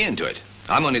bring me into it?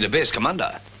 I'm only the base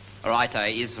commander. Reiter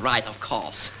is right, of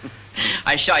course.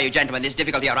 I assure you, gentlemen, this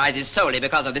difficulty arises solely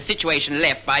because of the situation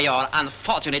left by your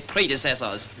unfortunate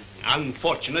predecessors.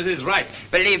 Unfortunate is right.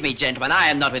 Believe me, gentlemen, I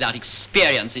am not without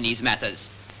experience in these matters.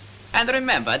 And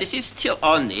remember, this is still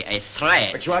only a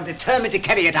threat. But you are determined to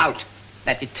carry it out.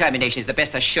 That determination is the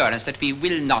best assurance that we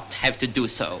will not have to do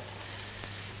so.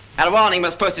 Our warning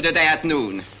was posted today at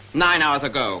noon, 9 hours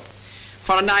ago.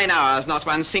 For 9 hours, not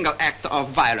one single act of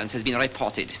violence has been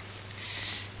reported.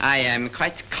 I am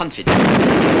quite confident.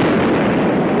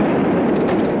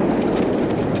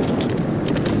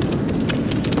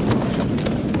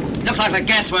 Looks like the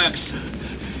gas works.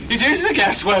 It is the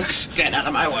gas works. Get out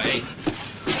of my way.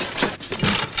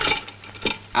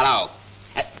 Hello.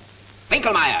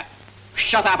 Winkelmeyer.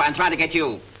 Shut up, I'm trying to get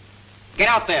you. Get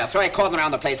out there, throw a cordon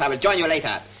around the place. I will join you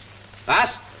later.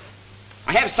 Was?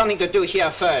 I have something to do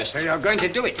here first. So you're going to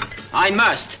do it? I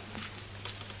must.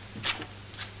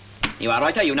 You are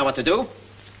Reuter, you know what to do?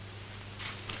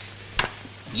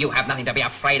 You have nothing to be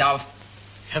afraid of.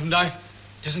 Haven't I?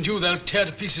 It isn't you they'll tear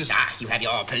to pieces. Ah, you have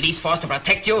your police force to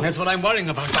protect you. That's what I'm worrying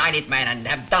about. Sign it, man, and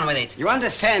have done with it. You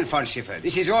understand, von Schiffer.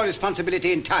 This is your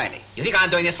responsibility entirely. You think I'm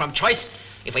doing this from choice?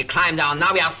 If we climb down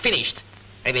now, we are finished.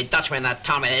 Every Dutchman in that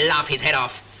town will laugh his head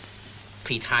off.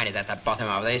 Piet Hein is at the bottom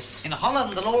of this. In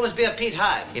Holland, there'll always be a Piet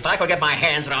Hein. If I could get my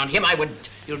hands around him, I would...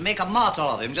 You'd make a martyr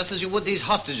of him, just as you would these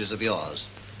hostages of yours.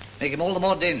 Make him all the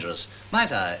more dangerous.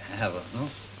 Might I have a... No?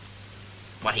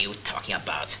 What are you talking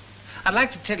about? I'd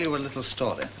like to tell you a little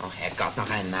story. Oh, Herrgott,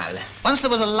 noch einmal. Once there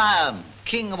was a lion,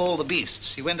 king of all the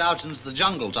beasts. He went out into the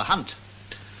jungle to hunt.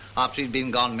 After he'd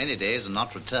been gone many days and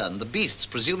not returned, the beasts,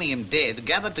 presuming him dead,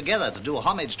 gathered together to do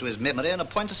homage to his memory and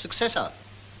appoint a successor.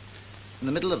 In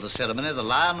the middle of the ceremony, the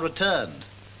lion returned.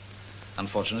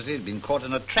 Unfortunately, he'd been caught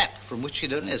in a trap from which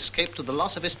he'd only escaped with the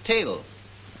loss of his tail.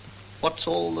 "What's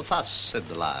all the fuss?" said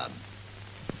the lion.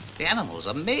 The animals,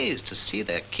 amazed to see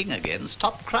their king again,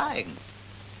 stopped crying.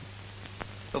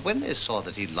 But when they saw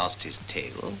that he'd lost his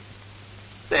tail,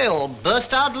 they all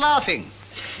burst out laughing.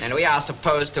 And we are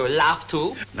supposed to laugh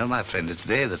too? No, my friend, it's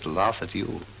they that laugh at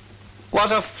you.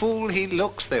 "What a fool he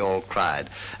looks," they all cried.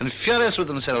 And furious with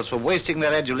themselves for wasting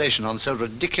their adulation on so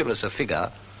ridiculous a figure,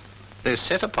 they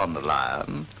set upon the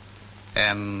lion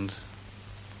and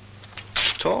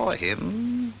tore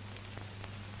him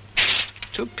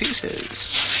to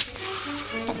pieces.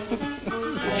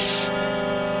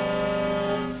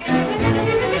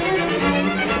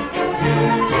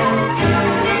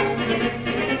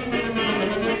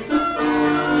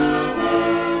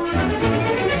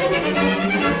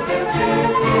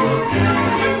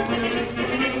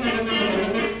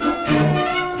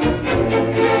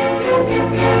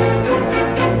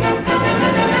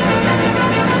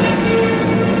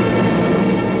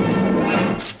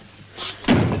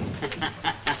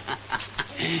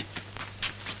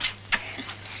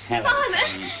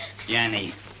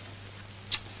 Yanni.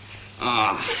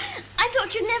 Oh. I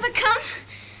thought you'd never come.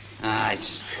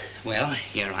 Well,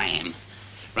 here I am.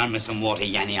 Run me some water,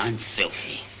 Yanni. I'm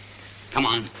filthy. Come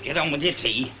on, get on with your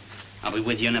tea. I'll be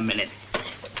with you in a minute.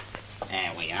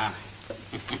 There we are.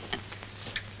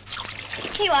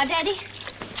 Here you are, Daddy.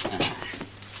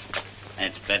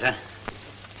 That's better.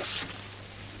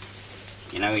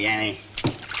 You know, Yanni,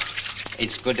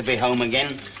 it's good to be home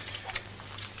again.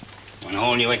 When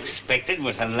all you expected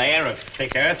was a layer of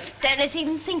thick earth. Don't let's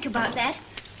even think about that.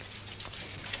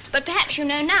 But perhaps you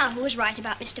know now who was right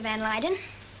about Mr. Van Leyden.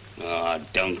 Oh,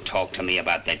 don't talk to me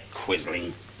about that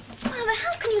quizzling. Father,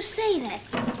 how can you say that?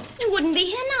 You wouldn't be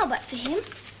here now but for him.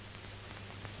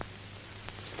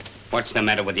 What's the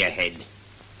matter with your head?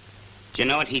 Do you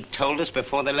know what he told us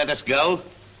before they let us go?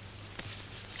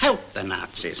 Help the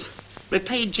Nazis.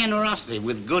 Repay generosity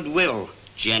with goodwill.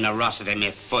 Generosity,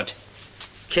 me foot.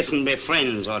 Kiss and be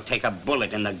friends or take a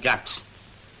bullet in the guts.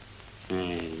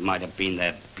 It might have been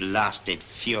the blasted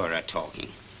Fuhrer talking.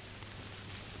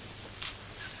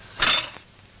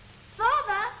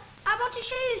 Father, I want to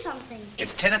show you something.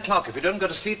 It's 10 o'clock. If you don't go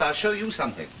to sleep, I'll show you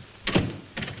something.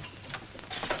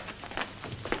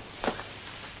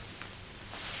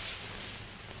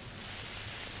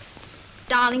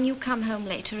 Darling, you come home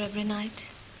later every night.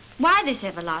 Why this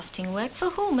everlasting work? For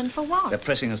whom and for what? They're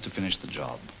pressing us to finish the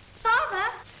job. Father!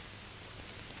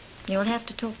 You'll have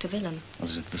to talk to Willem.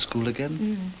 What is it, the school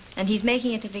again? And he's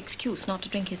making it an excuse not to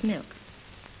drink his milk.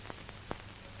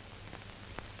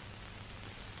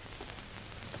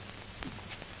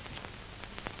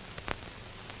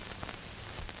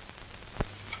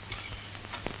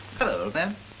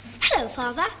 Hello,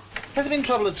 Father. Has there been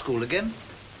trouble at school again?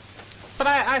 But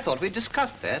I thought we'd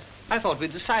discussed that. I thought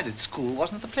we'd decided school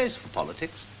wasn't the place for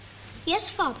politics. Yes,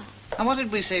 Father. And what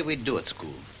did we say we'd do at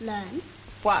school? Learn.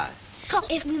 Why? Because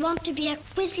if we want to be a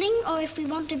Quisling or if we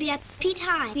want to be a Piet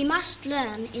Hein, we must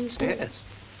learn in school. Yes.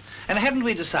 And hadn't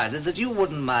we decided that you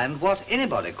wouldn't mind what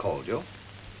anybody called you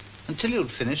until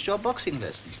you'd finished your boxing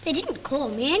lesson? They didn't call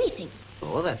me anything.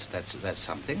 Oh, that's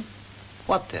something.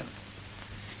 What then?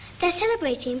 They're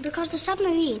celebrating because the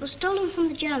submarine was stolen from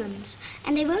the Germans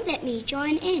and they won't let me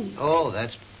join in. Oh,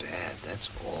 that's bad. That's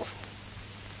awful.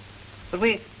 But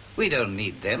we don't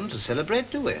need them to celebrate,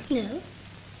 do we? No.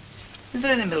 Is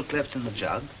there any milk left in the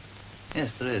jug?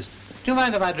 Yes, there is. Do you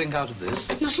mind if I drink out of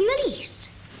this? Not in the least.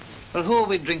 Well, who are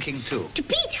we drinking to? To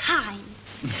Piet Hein.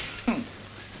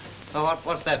 Oh,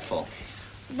 what's that for?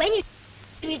 When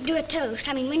you do a toast,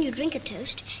 when you drink a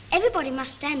toast, everybody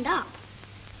must stand up.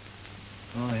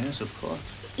 Oh, yes, of course.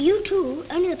 You too,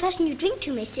 only the person you drink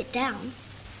to may sit down.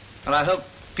 Well, I hope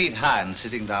Piet Hein's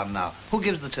sitting down now. Who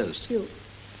gives the toast? You.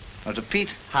 Oh, to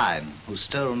Piet Hein, who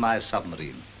stole my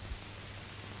submarine.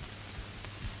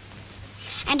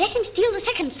 And let him steal the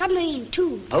second submarine,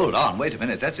 too. Hold on, wait a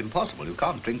minute. That's impossible. You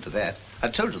can't drink to that. I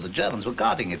told you the Germans were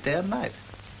guarding it day and night.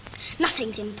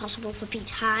 Nothing's impossible for Piet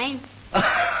Hein.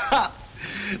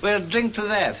 Well, drink to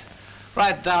that.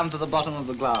 Right down to the bottom of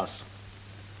the glass.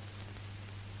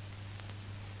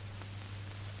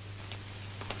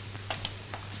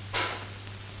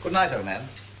 Good night, old man.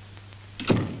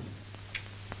 You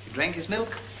drank his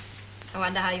milk? I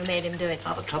wonder how you made him do it.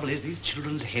 Now, the trouble is, these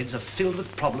children's heads are filled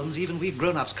with problems even we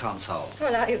grown-ups can't solve.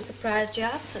 Well, are you surprised,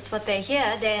 Jaap? That's what they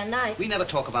hear day and night. We never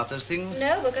talk about those things.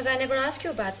 No, because I never ask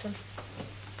you about them.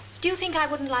 Do you think I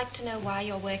wouldn't like to know why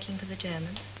you're working for the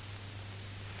Germans?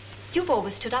 You've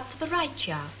always stood up for the right,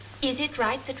 Jaap. Is it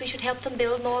right that we should help them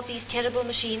build more of these terrible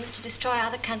machines to destroy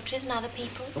other countries and other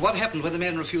people? What happened when the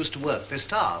men refused to work? They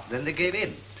starved, then they gave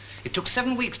in. It took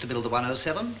 7 weeks to build the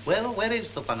 107. Well, where is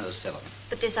the 107?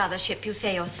 But this other ship, you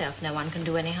say yourself, no one can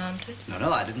do any harm to it.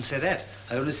 No, I didn't say that.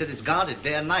 I only said it's guarded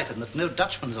day and night and that no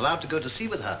Dutchman's allowed to go to sea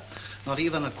with her. Not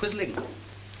even a Quisling.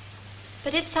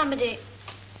 But if somebody...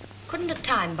 Couldn't a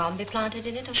time bomb be planted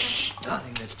in it or something? Shh,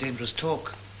 darling, that's dangerous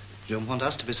talk. You don't want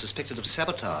us to be suspected of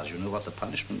sabotage. You know what the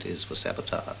punishment is for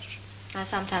sabotage. I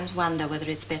sometimes wonder whether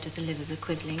it's better to live as a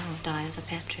Quisling or die as a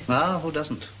patriot. Ah, who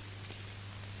doesn't?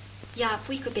 Yeah, if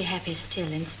we could be happy still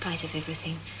in spite of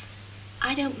everything.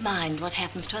 I don't mind what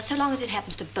happens to us, so long as it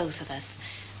happens to both of us.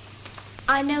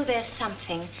 I know there's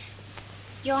something.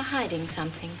 You're hiding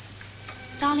something.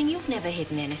 Darling, you've never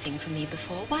hidden anything from me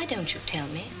before. Why don't you tell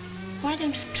me? Why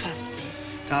don't you trust me?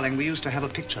 Darling, we used to have a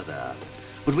picture there.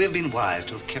 Would we have been wise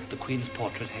to have kept the Queen's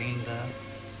portrait hanging there?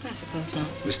 I suppose not.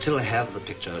 We still have the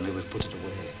picture, only we've put it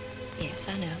away. Yes,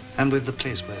 I know. And we've the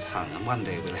place where it hung, and one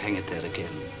day we'll hang it there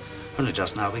again. Only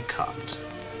just now we can't.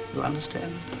 You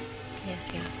understand? Yes,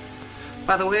 yeah.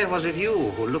 By the way, was it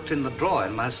you who looked in the drawer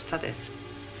in my study?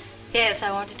 Yes,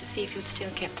 I wanted to see if you'd still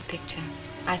kept the picture.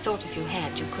 I thought if you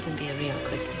had, you couldn't be a real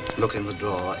Quisling. Look in the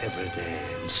drawer every day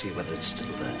and see whether it's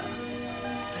still there.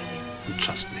 And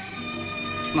trust me.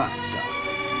 My darling.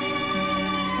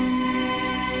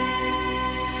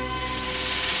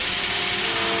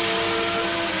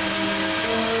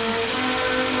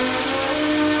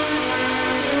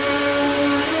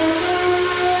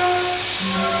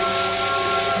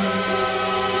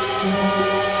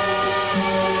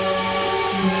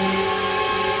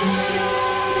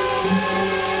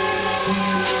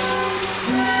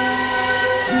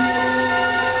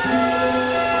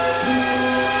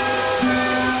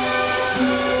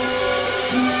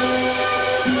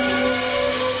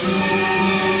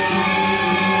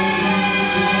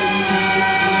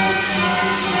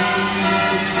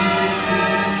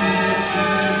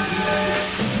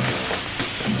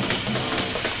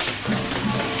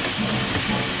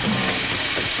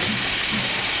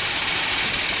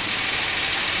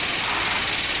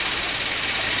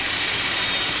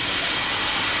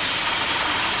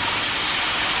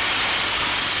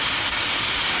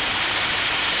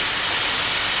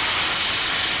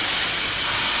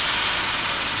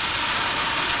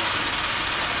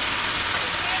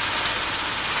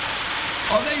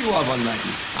 Oh, there you are, Van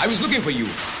Leyden. I was looking for you.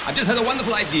 I've just had a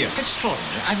wonderful idea.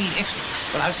 Extraordinary. I mean, excellent.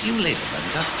 Well, I'll see you later,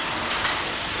 Monica.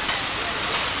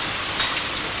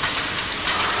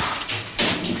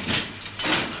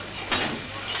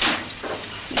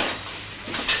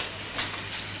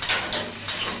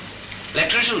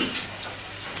 Electrician.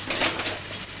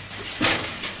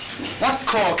 What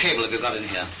core cable have you got in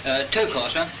here? 2 core,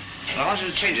 sir. I want you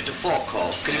to change it to 4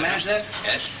 core. Can you manage that?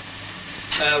 Yes.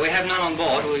 We have none on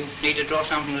board. We need to draw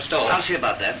some from the store. I'll see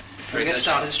about that. We'll get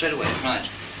started straight away. Right.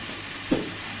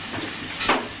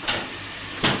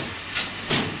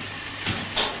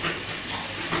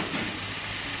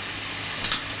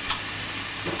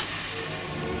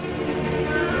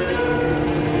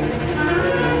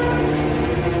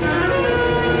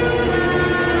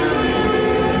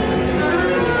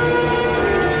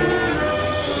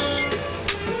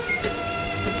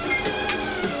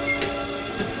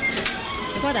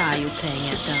 What are you playing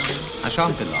at, darling? I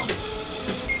shan't be long.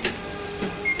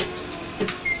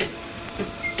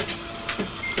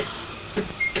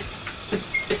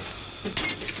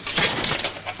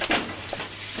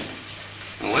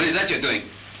 What is that you're doing?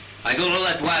 I thought all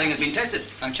that wiring had been tested.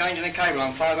 I'm changing a cable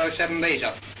on 507B,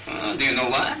 sir. Do you know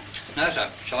why? No, sir.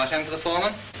 Shall I send for the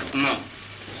foreman? No.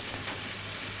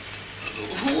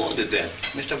 Who ordered that?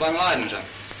 Mr. Van Leyden, sir.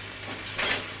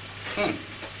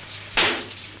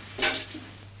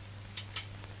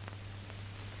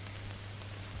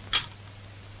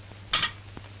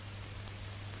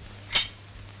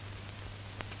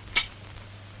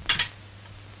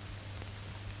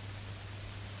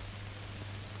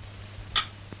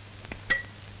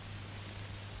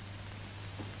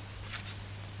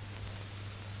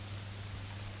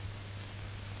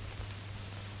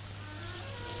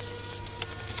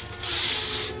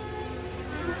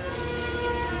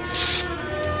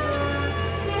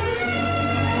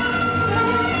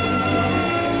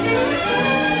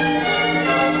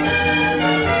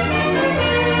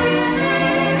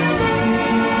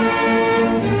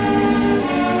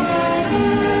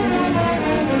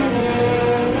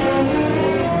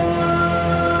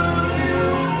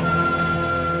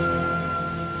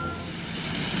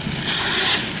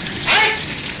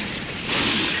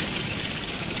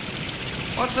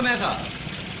 What's the matter?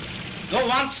 No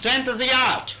wants to enter the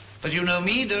yard. But you know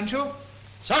me, don't you?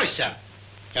 Sorry, sir.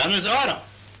 Colonel's order.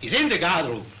 He's in the guard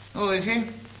room. Oh, is he?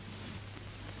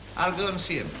 I'll go and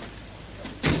see him.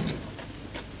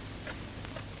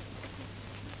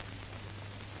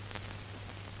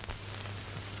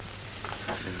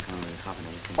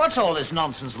 What's all this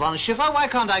nonsense, Von Schiffer? Why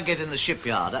can't I get in the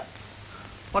shipyard?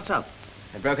 What's up?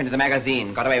 They broke into the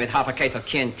magazine, got away with half a case of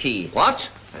TNT. What?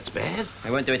 That's bad. They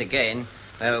won't do it again.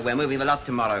 We're moving the lot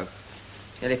tomorrow.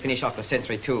 Nearly finish off the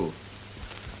sentry, too.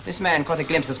 This man caught a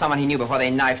glimpse of someone he knew before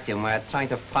they knifed him. We're trying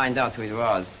to find out who it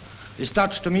was. It's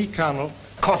Dutch to me, Colonel.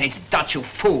 Of course it's Dutch, you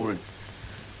fool.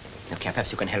 Okay,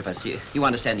 perhaps you can help us. You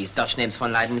understand these Dutch names,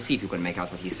 Van Leyden. See if you can make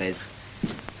out what he says.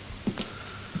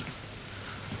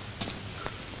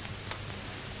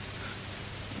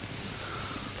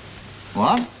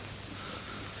 What?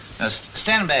 Now,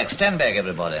 stand back,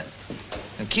 everybody.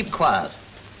 And keep quiet.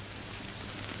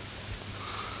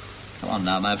 Come on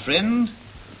now, my friend.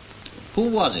 Who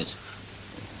was it?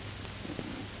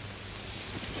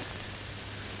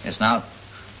 Yes, now,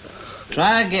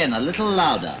 try again, a little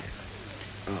louder.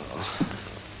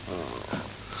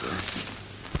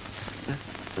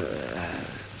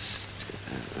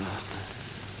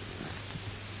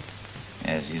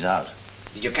 Yes, he's out.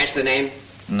 Did you catch the name?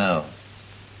 No.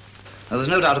 Well, there's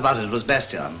no doubt about it. It was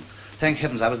Bastian. Thank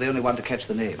heavens I was the only one to catch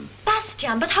the name.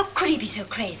 Bastian, but how could he be so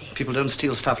crazy? People don't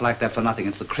steal stuff like that for nothing.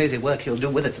 It's the crazy work he'll do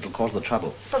with it that'll cause the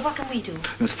trouble. But what can we do?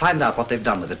 We must find out what they've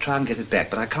done with it, try and get it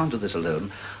back. But I can't do this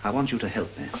alone. I want you to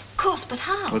help me. Of course, but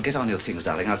how? Well, get on your things,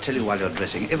 darling. I'll tell you while you're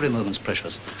dressing. Every moment's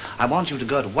precious. I want you to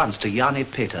go at once to Yanni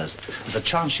Peters. There's a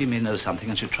chance she may know something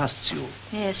and she trusts you.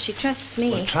 Yes, she trusts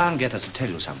me. Well, try and get her to tell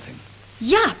you something.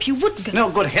 Jaap, you wouldn't go... No,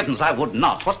 good heavens, I would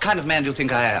not. What kind of man do you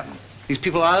think I am? These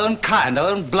people are our own kind, our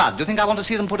own blood. Do you think I want to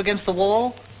see them put against the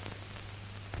wall?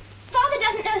 Father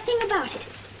doesn't know a thing about it.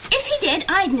 If he did,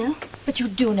 I'd know. But you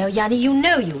do know, Yanni. You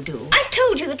know you do. I've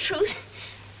told you the truth.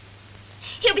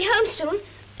 He'll be home soon,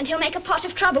 and he'll make a pot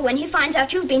of trouble when he finds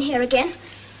out you've been here again.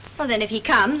 Well, then if he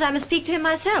comes, I must speak to him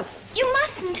myself. You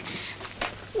mustn't.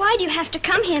 Why do you have to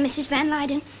come here, Mrs. Van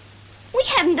Leyden? We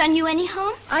haven't done you any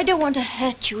harm. I don't want to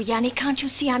hurt you, Yanni. Can't you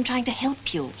see I'm trying to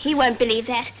help you? He won't believe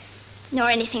that, nor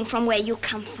anything from where you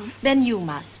come from. Then you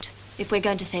must, if we're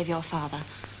going to save your father.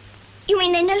 You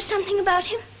mean they know something about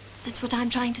him? That's what I'm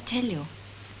trying to tell you.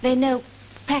 They know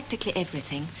practically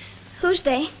everything. Who's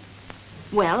they?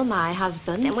 Well, my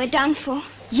husband. Then we're done for.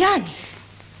 Yanni!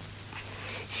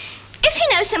 If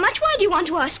he knows so much, why do you want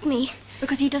to ask me?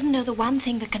 Because he doesn't know the one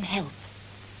thing that can help.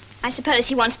 I suppose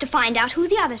he wants to find out who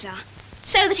the others are,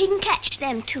 so that he can catch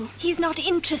them, too. He's not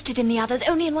interested in the others,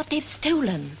 only in what they've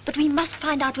stolen. But we must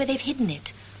find out where they've hidden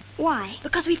it. Why?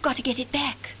 Because we've got to get it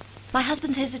back. My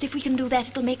husband says that if we can do that,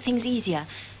 it'll make things easier.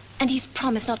 And he's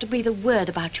promised not to breathe a word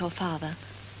about your father.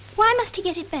 Why must he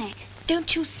get it back?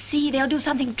 Don't you see? They'll do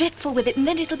something dreadful with it, and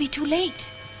then it'll be too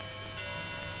late.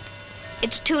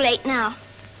 It's too late now.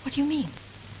 What do you mean?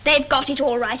 They've got it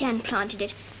all right and planted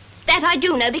it. That I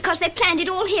do know because they planned it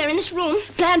all here in this room.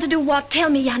 Plan to do what? Tell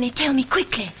me, Yanni, tell me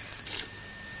quickly.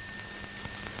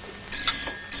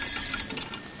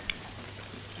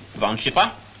 Von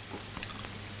Schiffer?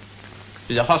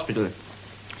 To the hospital.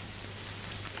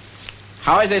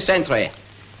 How is the sentry?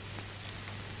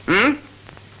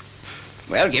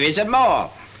 Well, give it some more.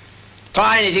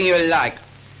 Try anything you like.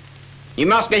 You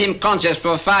must get him conscious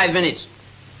for 5 minutes.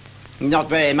 Not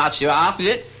very much to ask, is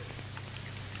it?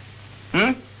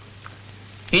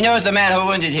 He knows the man who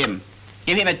wounded him.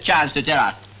 Give him a chance to tell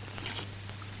us.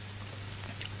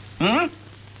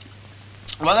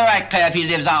 What do I care if he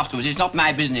lives afterwards? It's not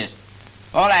my business.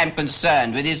 All I'm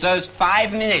concerned with is those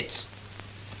 5 minutes.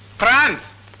 Krampf!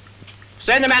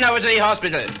 Send the man over to the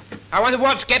hospital. I want the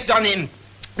watch kept on him,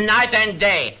 night and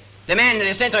day. The man in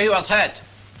the center who was hurt.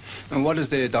 And what does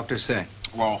the doctor say?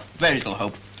 Well, very little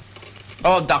hope.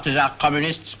 All doctors are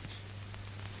communists.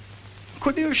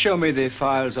 Could you show me the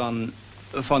files on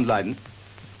von Leyden?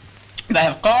 Why,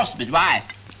 of course, but why?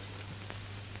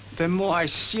 The more I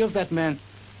see of that man,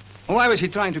 why was he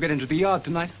trying to get into the yard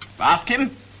tonight? Ask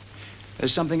him.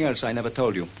 There's something else I never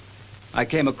told you. I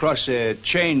came across a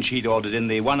change he'd ordered in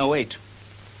the 108.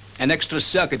 An extra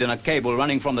circuit in a cable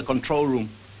running from the control room.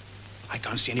 I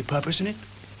can't see any purpose in it.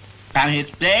 Can he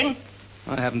explain?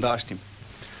 I haven't asked him.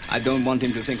 I don't want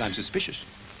him to think I'm suspicious.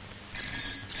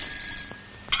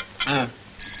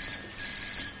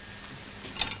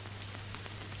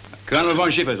 Colonel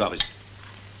von Schiffer's office.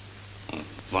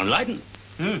 Von Leyden?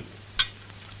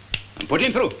 Put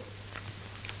him through.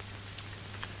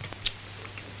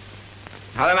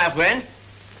 Hello, my friend.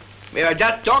 We were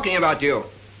just talking about you.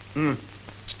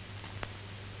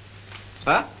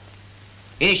 Huh?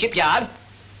 In the shipyard?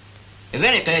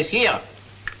 Veneker is here.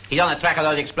 He's on the track of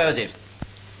those explosives.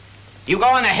 You go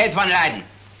on ahead, von Leyden.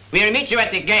 We'll meet you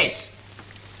at the gates.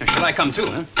 Shall I come too,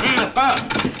 huh? Of course.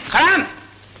 Come!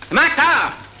 My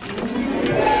car!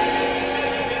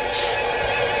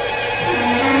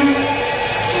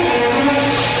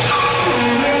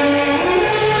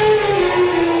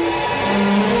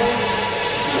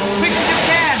 Quick as you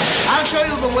can. I'll show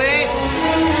you the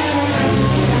way.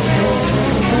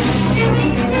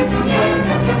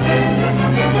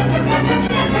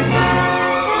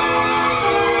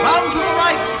 Round to the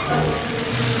right.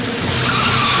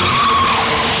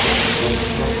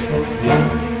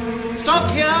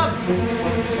 Stop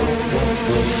here.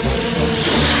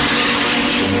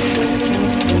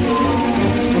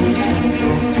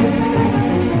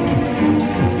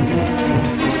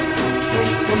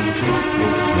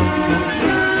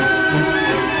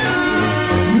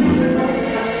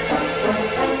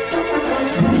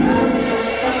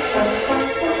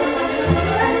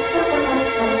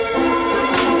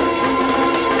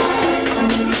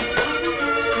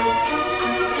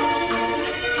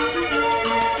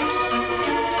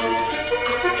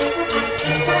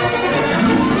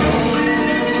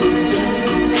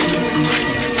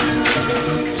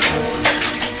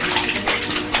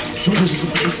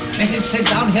 Is it sit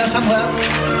down here somewhere?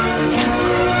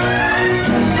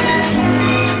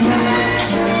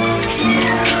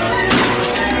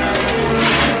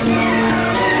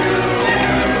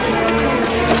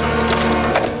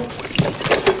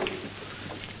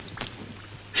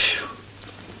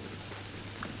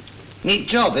 Neat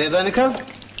job, eh, Veneker?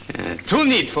 Too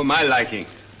neat for my liking.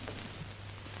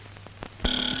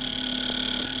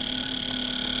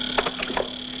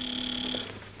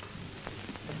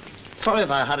 Sorry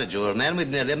if I hurried you, old man. We've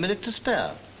nearly a minute to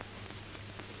spare.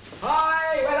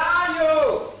 Hi, where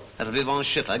are you? That'll be von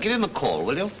Schiffer. Give him a call,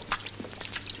 will you?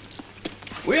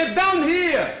 We're down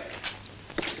here.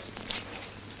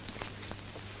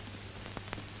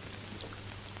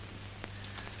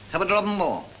 Have a drop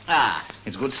more.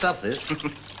 It's good stuff, this.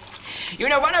 You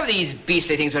know, one of these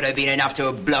beastly things would have been enough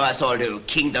to blow us all to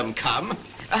kingdom come.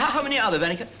 How many are there,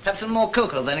 Veneker? Have some more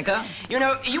cocoa, Veneker. You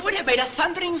know, you would have made a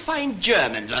thundering fine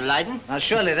German, von Leyden. Now,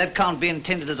 surely that can't be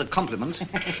intended as a compliment.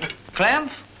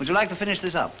 Krampf, would you like to finish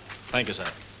this up? Thank you, sir.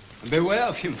 Beware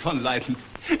of him, von Leyden.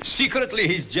 Secretly,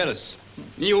 he's jealous.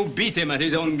 You beat him at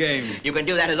his own game. You can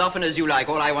do that as often as you like.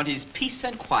 All I want is peace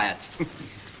and quiet.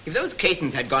 If those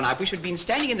casings had gone up, we should have been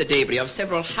standing in the debris of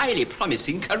several highly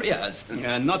promising careers.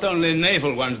 Not only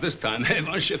naval ones this time, eh,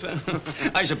 von Schiffer?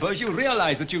 I suppose you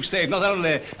realize that you've saved not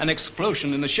only an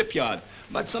explosion in the shipyard,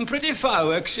 but some pretty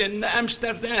fireworks in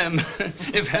Amsterdam.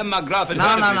 If Herr Margraf had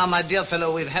heard of No, this. my dear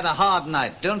fellow, we've had a hard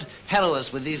night. Don't harrow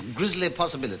us with these grisly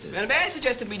possibilities. Well, may I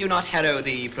suggest that we do not harrow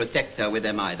the protector with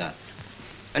them either?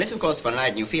 Unless, of course, von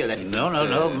Leyden, you feel that...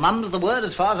 No. Mum's the word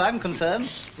as far as I'm concerned.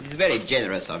 It is very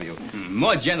generous of you.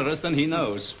 More generous than he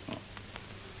knows.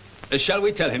 Shall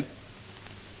we tell him?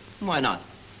 Why not?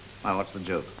 Why, what's the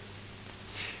joke?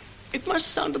 It must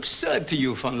sound absurd to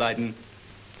you, von Leyden.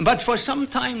 But for some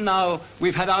time now,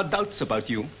 we've had our doubts about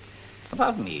you.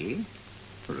 About me?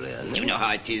 Really? You know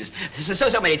how it is.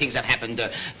 So many things have happened.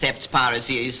 Thefts,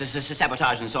 piracy,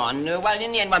 sabotage, and so on. Well,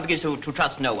 in the end, one begins to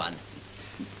trust no one.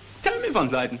 Tell me, von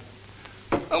Leyden,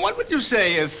 what would you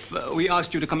say if we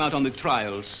asked you to come out on the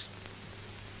trials?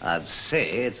 I'd say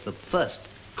it's the first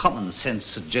common-sense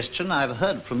suggestion I've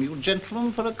heard from you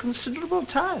gentlemen for a considerable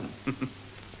time.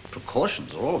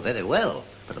 Precautions are all very well,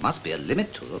 but there must be a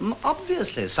limit to them.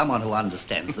 Obviously, someone who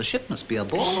understands the ship must be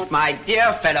aboard. My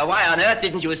dear fellow, why on earth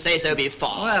didn't you say so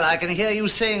before? Well, I can hear you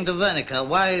saying to Wernicke,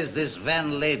 why is this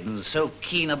Van Leyden so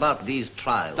keen about these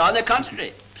trials? On the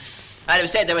contrary. I'd have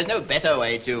said there was no better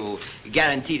way to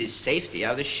guarantee the safety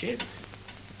of the ship.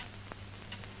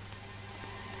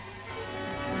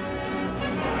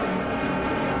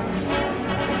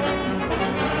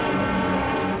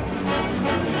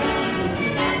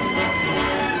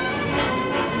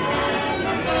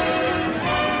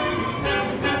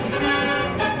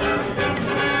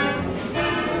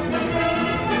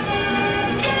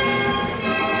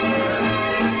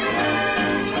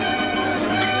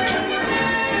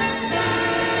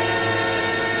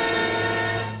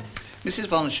 Mrs.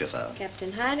 von Schiffer.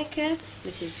 Captain Heinecke,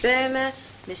 Mrs. Böhmer,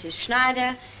 Mrs.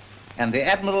 Schneider. And the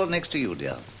Admiral next to you,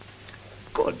 dear.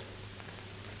 Good.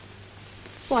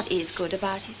 What is good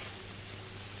about it?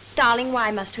 Darling, why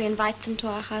must we invite them to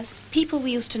our house? People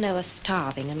we used to know are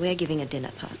starving and we're giving a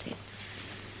dinner party.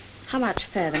 How much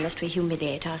further must we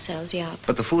humiliate ourselves, Jaap?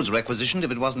 But the food's requisitioned.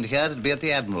 If it wasn't here, it'd be at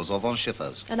the Admiral's or von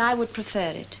Schiffer's. And I would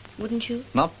prefer it, wouldn't you?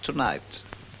 Not tonight.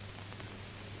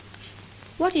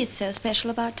 What is so special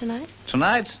about tonight?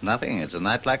 Tonight? Nothing. It's a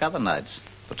night like other nights.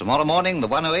 But tomorrow morning, the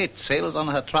 108 sails on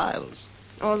her trials.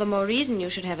 All the more reason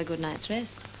you should have a good night's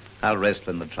rest. I'll rest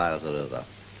when the trials are over.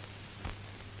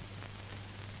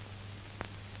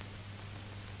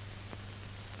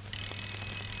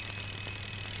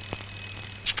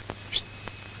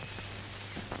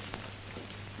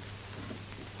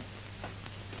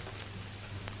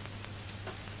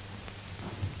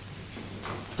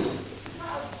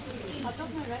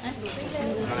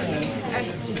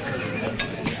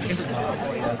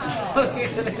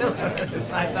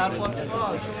 Find out what it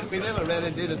was. We never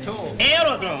really did at all.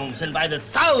 Aerodromes, and by the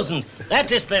thousand. That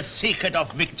is the secret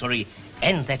of victory.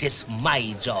 And that is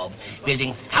my job,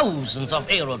 building thousands of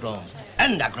aerodromes,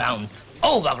 underground,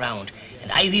 overground.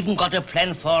 And I've even got a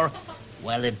plan for,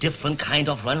 well, a different kind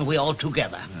of runway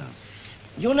altogether. Yeah.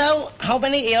 You know how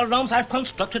many aerodromes I've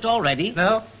constructed already?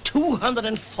 No.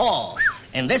 204.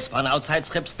 And this one outside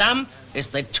Schiphsdam is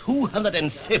the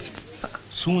 205th.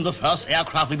 Soon the first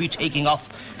aircraft will be taking off,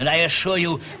 and I assure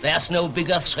you there's no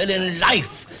bigger thrill in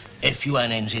life if you are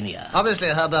an engineer. Obviously,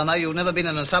 Herr Burma, you've never been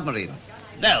in a submarine.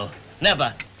 No,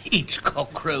 never. Each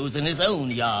cock crows in his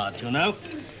own yard, you know.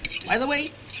 By the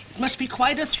way, it must be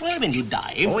quite a thrill when you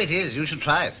dive. Oh, it is. You should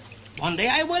try it. One day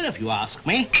I will, if you ask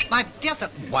me. My dear,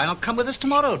 why not come with us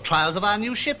tomorrow? Trials of our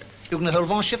new ship. You can hold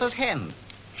von Schiffer's hand.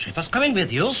 Schiffer's coming with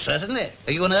you? Certainly.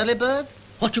 Are you an early bird?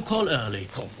 What you call early?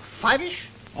 Oh, 5-ish.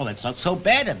 Oh, that's not so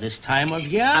bad at this time of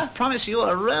year. I promise you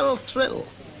a real thrill.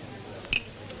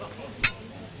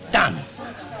 Done.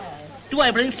 Do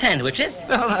I bring sandwiches?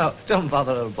 No, don't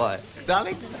bother, old boy.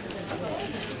 Darling?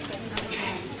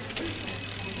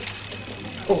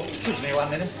 Oh, excuse me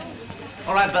 1 minute.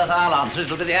 All right, Bertha, I'll answer.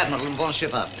 It'll be the Admiral and von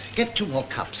Schiffer. Get 2 more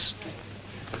cups.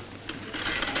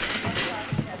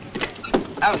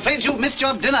 I'm afraid you've missed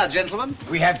your dinner, gentlemen.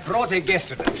 We have brought a guest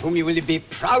with us whom you will be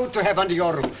proud to have under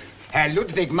your roof. Herr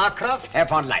Ludwig Markgraf, Herr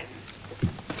von Leyden.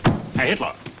 Herr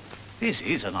Hitler. This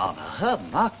is an honor. Herr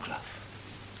Markgraf.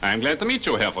 I'm glad to meet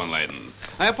you, Herr von Leyden.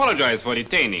 I apologize for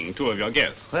detaining 2 of your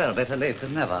guests. Well, better late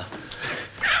than never.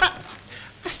 I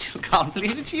still can't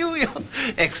believe it's you, Your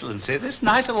Excellency, this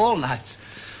night of all nights.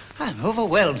 I'm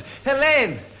overwhelmed.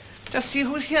 Helene, just see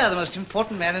who's here, the most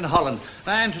important man in Holland.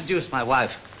 I introduced my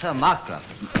wife, Herr Markgraf.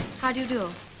 How do you do?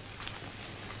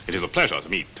 It is a pleasure to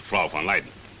meet Frau von Leyden.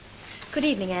 Good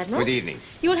evening, Admiral. Good evening.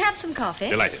 You'll have some coffee?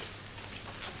 Delighted.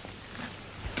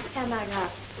 Herr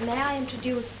Markgraf, may I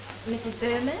introduce Mrs.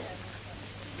 Böhmer?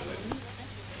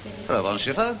 Frau von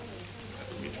Schiffer?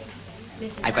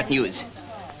 I've got news.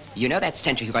 You know that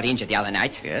sentry who got injured the other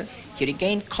night? Yes. He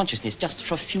regained consciousness just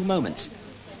for a few moments.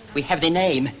 We have the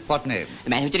name. What name? The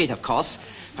man who did it, of course.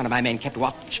 One of my men kept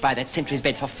watch by that sentry's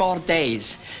bed for 4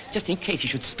 days, just in case he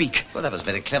should speak. Well, that was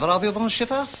very clever of you, von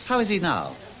Schiffer. How is he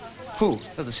now? Who?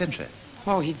 Oh, the sentry.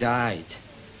 Oh, he died.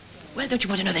 Well, don't you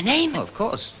want to know the name? Oh, of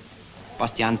course.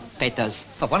 Bastian Peters.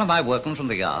 Oh, one of my workmen from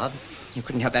the yard. You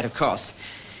couldn't help that, of course.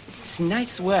 It's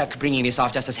nice work bringing this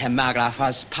off just as Herr Margraf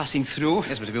was passing through.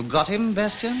 Yes, but have you got him,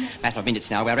 Bastian? Matter of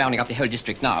minutes now. We're rounding up the whole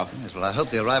district now. Yes, well, I hope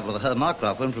the arrival of Herr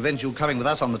Margraf won't prevent you coming with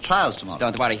us on the trials tomorrow.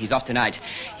 Don't worry, he's off tonight.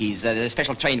 He's a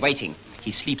special train waiting.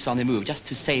 He sleeps on the move just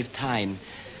to save time.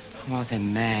 What a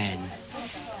man.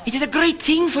 It is a great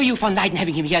thing for you, von Leyden,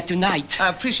 having him here tonight. I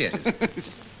appreciate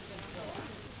it.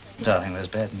 Darling, there's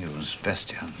bad news.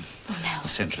 Bastian. Oh, no. The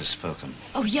sentry's spoken.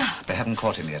 Oh, yeah. They haven't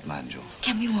caught him yet, mind you.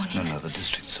 Can we warn him? No, the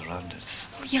district's surrounded.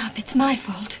 Oh, Jaap, it's my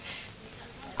fault.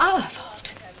 Our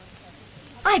fault.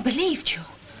 I believed you.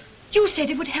 You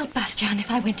said it would help Bastian if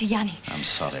I went to Yanni. I'm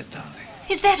sorry, darling.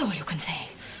 Is that all you can say?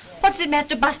 What does it matter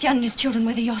to Bastian and his children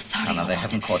whether you're sorry No, or they not?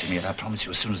 haven't caught him yet. I promise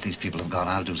you, as soon as these people have gone,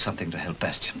 I'll do something to help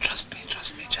Bastian. Trust me,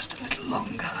 just a little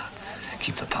longer.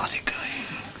 Keep the party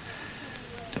going.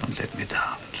 Don't let me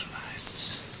down tonight.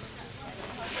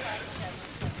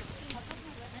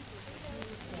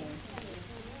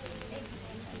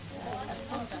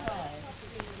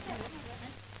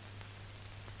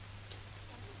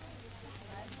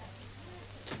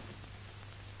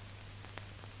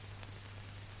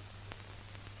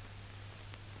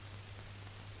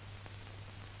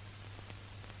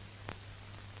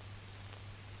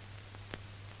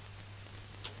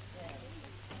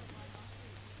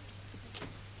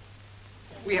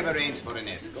 We have arranged for an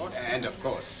escort and, of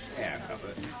course, air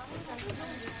cover.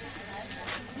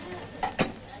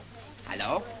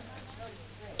 Hello?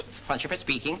 Von Schiffer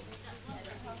speaking.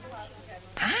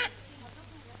 Huh?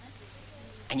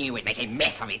 I knew you would make a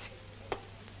mess of it.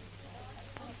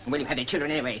 Well, you have the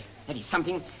children anyway. That is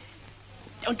something.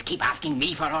 Don't keep asking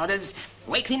me for orders.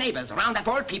 Wake the neighbors, round up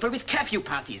all people with curfew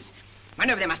passes. One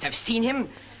of them must have seen him.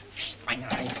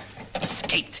 Finally,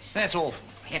 escaped. That's awful.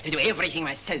 I have to do everything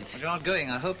myself. Well, you're not going,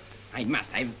 I hope. I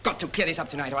must. I've got to clear this up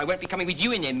tonight, or I won't be coming with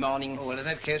you in the morning. Oh, well, in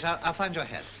that case, I'll find your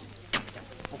hat.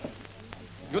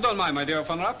 You don't mind, my dear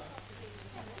Von Rapp?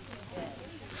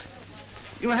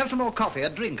 You will have some more coffee, a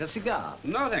drink, a cigar?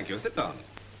 No, thank you. Sit down.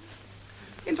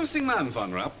 Interesting man,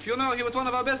 Von Rapp. You know, he was one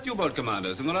of our best U-boat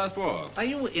commanders in the last war. Are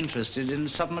you interested in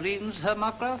submarines, Herr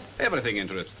Markgraf? Everything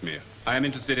interests me. I am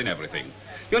interested in everything.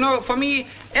 You know, for me,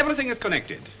 everything is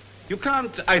connected. You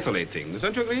can't isolate things,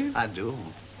 don't you agree? I do.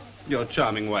 Your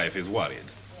charming wife is worried.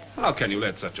 How can you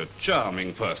let such a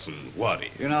charming person worry?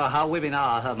 You know how women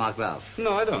are, Herr Markgraf.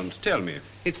 No, I don't. Tell me.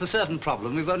 It's the certain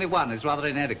problem. We've only one. It's rather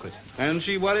inadequate. And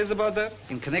she worries about that?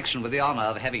 In connection with the honor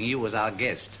of having you as our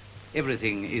guest.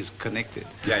 Everything is connected.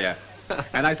 Yeah.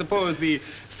 And I suppose the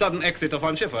sudden exit of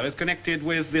von Schiffer is connected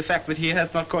with the fact that he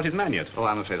has not caught his man yet. Oh,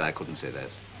 I'm afraid I couldn't say that.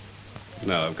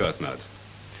 No, of course not.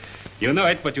 You know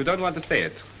it, but you don't want to say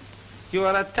it. You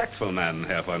are a tactful man,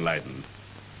 Herr von Leyden.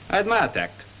 I admire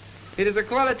tact. It is a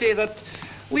quality that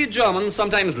we Germans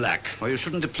sometimes lack. Well, you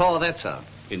shouldn't deplore that, sir.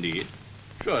 Indeed.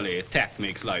 Surely tact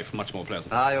makes life much more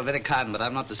pleasant. Ah, you're very kind, but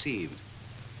I'm not deceived.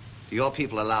 Do your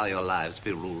people allow your lives to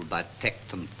be ruled by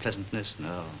tact and pleasantness?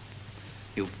 No.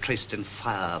 You've traced in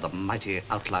fire the mighty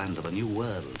outlines of a new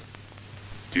world.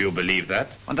 Do you believe that?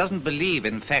 One doesn't believe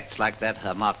in facts like that,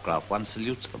 Herr Markgraf. One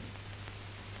salutes them.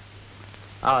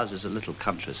 Ours is a little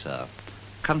country, sir.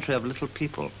 Country of little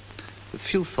people, with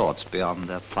few thoughts beyond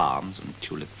their farms and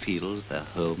tulip fields, their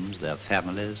homes, their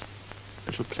families,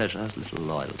 little pleasures, little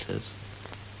loyalties.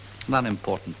 An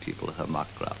unimportant people, Herr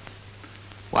Markgraf.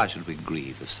 Why should we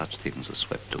grieve if such things are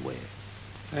swept away?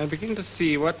 I begin to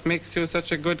see what makes you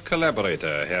such a good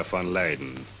collaborator, Herr von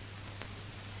Leyden.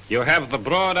 You have the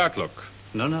broad outlook.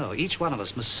 No. Each one of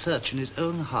us must search in his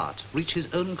own heart, reach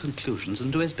his own conclusions,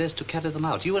 and do his best to carry them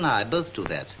out. You and I both do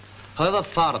that, however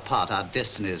far apart our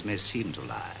destinies may seem to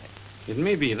lie. It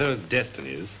may be those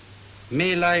destinies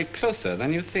may lie closer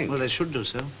than you think. Well, they should do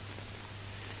so.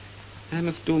 I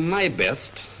must do my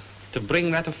best to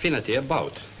bring that affinity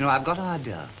about. You know, I've got an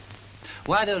idea.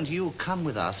 Why don't you come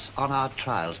with us on our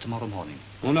trials tomorrow morning?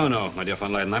 Oh, no, my dear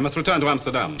von Leyden. I must return to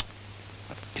Amsterdam.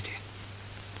 What a pity.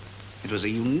 It was a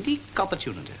unique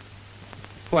opportunity.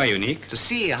 Why unique? To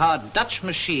see how a Dutch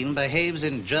machine behaves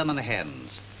in German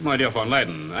hands. My dear von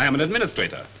Leyden, I am an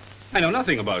administrator. I know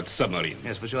nothing about submarines.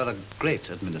 Yes, but you're a great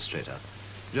administrator.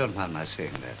 You don't mind my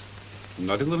saying that?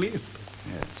 Not in the least.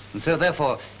 Yes. And so,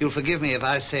 therefore, you'll forgive me if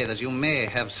I say that you may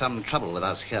have some trouble with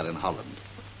us here in Holland.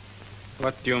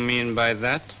 What do you mean by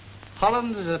that?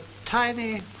 Holland is a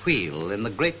tiny wheel in the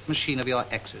great machine of your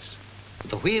axis. But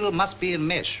the wheel must be in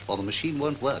mesh, or the machine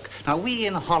won't work. Now, we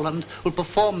in Holland will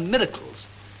perform miracles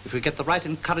if we get the right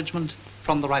encouragement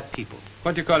from the right people.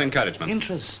 What do you call encouragement?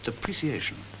 Interest,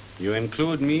 appreciation. You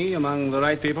include me among the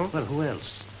right people? Well, who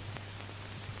else?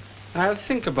 I'll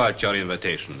think about your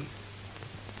invitation.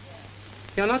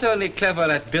 You're not only clever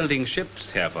at building ships,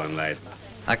 Herr von Leyden.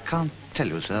 I can't tell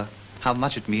you, sir, how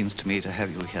much it means to me to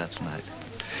have you here tonight.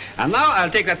 And now I'll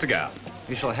take that cigar.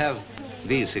 You shall have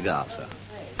these cigars, sir.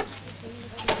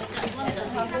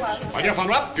 My dear von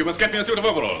Rapp, you must get me a suit of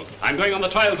overalls. I'm going on the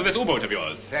trials of this U-boat of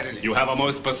yours. Certainly. You have a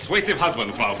most persuasive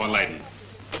husband, Frau von Leyden.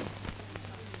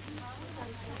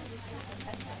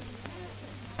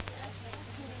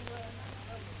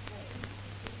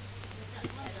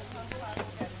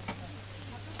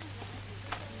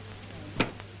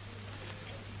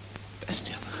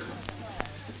 Bastian,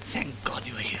 thank God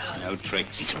you're here. No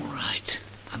tricks. It's all right.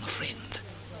 I'm a friend.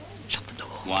 Shut the door.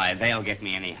 Why, they'll get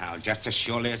me anyhow, just as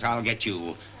surely as I'll get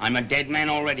you. I'm a dead man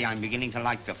already. I'm beginning to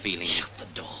like the feeling. Shut the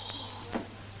door.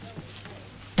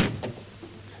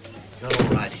 You're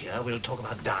all right here. We'll talk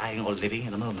about dying or living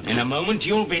in a moment. In a moment,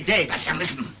 you'll be dead. Bastian,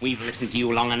 listen. We've listened to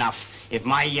you long enough. If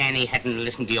my Yanny hadn't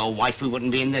listened to your wife, we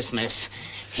wouldn't be in this mess.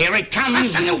 Here it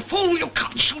comes. Bastian, you fool. You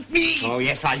can't shoot me. Oh,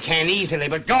 yes, I can easily,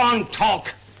 but go on,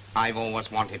 talk. I've always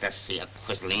wanted to see a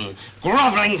quisling,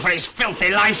 groveling for his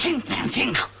filthy life. Think, man,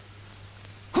 think.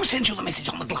 Who sent you the message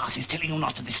on the glasses telling you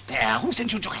not to despair? Who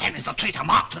sent you Johannes, the traitor,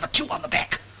 marked with a Q on the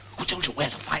back? Who told you where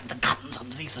to find the guns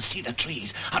underneath the cedar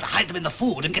trees, how to hide them in the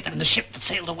food and get them in the ship that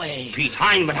sailed away? Piet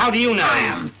Hein, but how do you know? I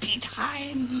am Piet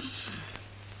Hein.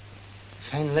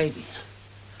 Van Leyden.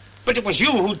 But it was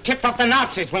you who tipped off the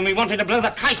Nazis when we wanted to blow the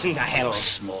Kaizen to hell. Oh,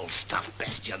 small stuff,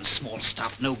 Bastian, small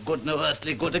stuff. No good, no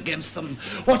earthly good against them.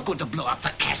 What good to blow up the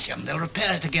Cassian? They'll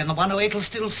repair it again. The 108 will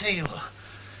still sail.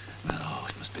 No,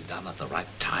 it must be done at the right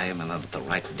time and at the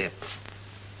right depth.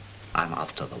 I'm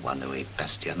after the 108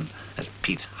 Bastian, as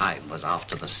Piet Hein was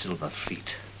after the Silver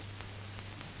Fleet.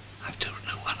 I've told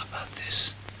no one about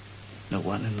this. No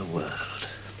one in the world.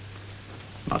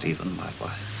 Not even my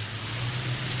wife.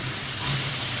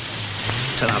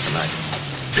 Turn out the light.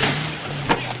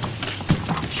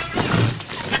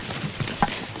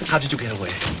 How did you get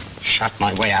away? Shot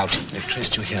my way out. They've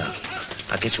traced you here.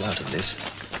 I'll get you out of this.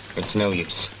 It's no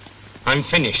use. I'm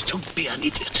finished. Don't be an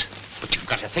idiot. But you've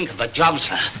got to think of the job,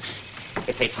 sir.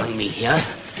 If they find me here,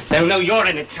 they'll know you're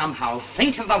in it somehow.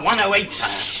 Think of the 108, sir.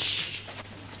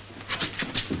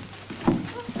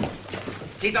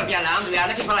 Please don't be alarmed. We are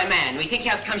looking for a man. We think he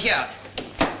has come here.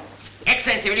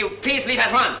 Excellency, will you please leave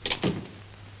at once?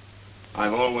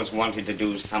 I've always wanted to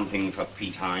do something for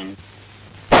Piet Hein.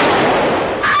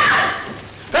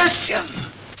 Bastian!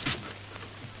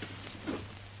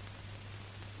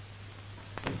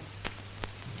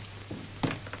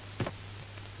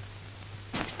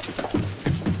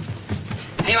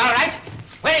 Are you all right?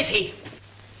 Where is he?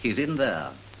 He's in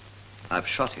there. I've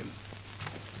shot him.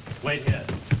 Wait here.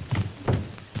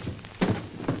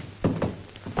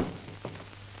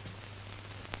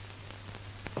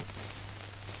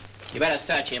 You better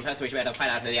search him. First, we should better find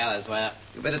out who the others were.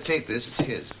 You better take this. It's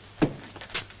his.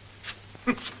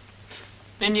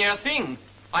 The near thing.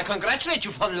 I congratulate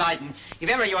you, von Leyden. If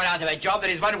ever you are out of a job, there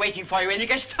is one waiting for you in the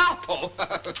Gestapo.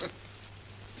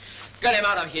 Get him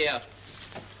out of here.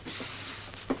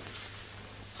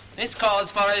 This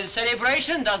calls for a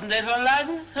celebration, doesn't it, von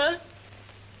Leyden? Huh?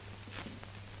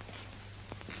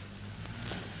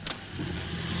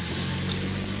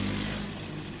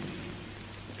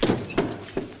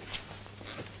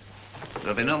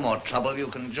 There'll be no more trouble. You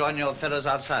can join your fellows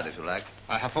outside if you like.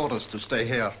 I have orders to stay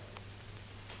here.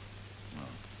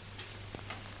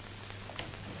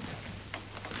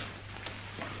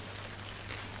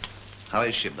 How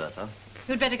is she, Bertha?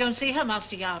 You'd better go and see her,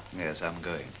 Master Jaap. Yes, I'm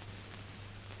going.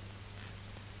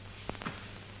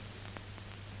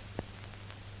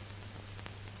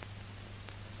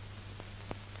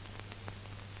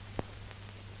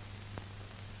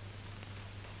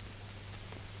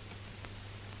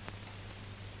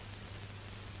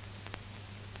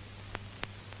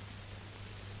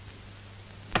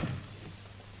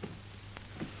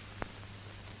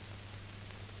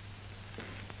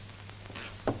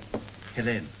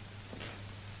 Helene.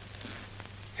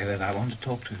 Helene, I want to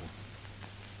talk to you.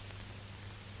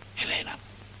 Helena,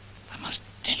 I must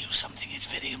tell you something. It's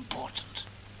very important.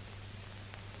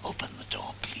 Open the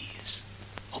door, please.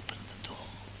 Open the door.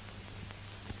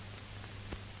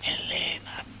 Helene,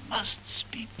 I must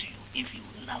speak to you. If you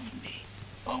love me,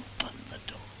 open the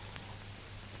door.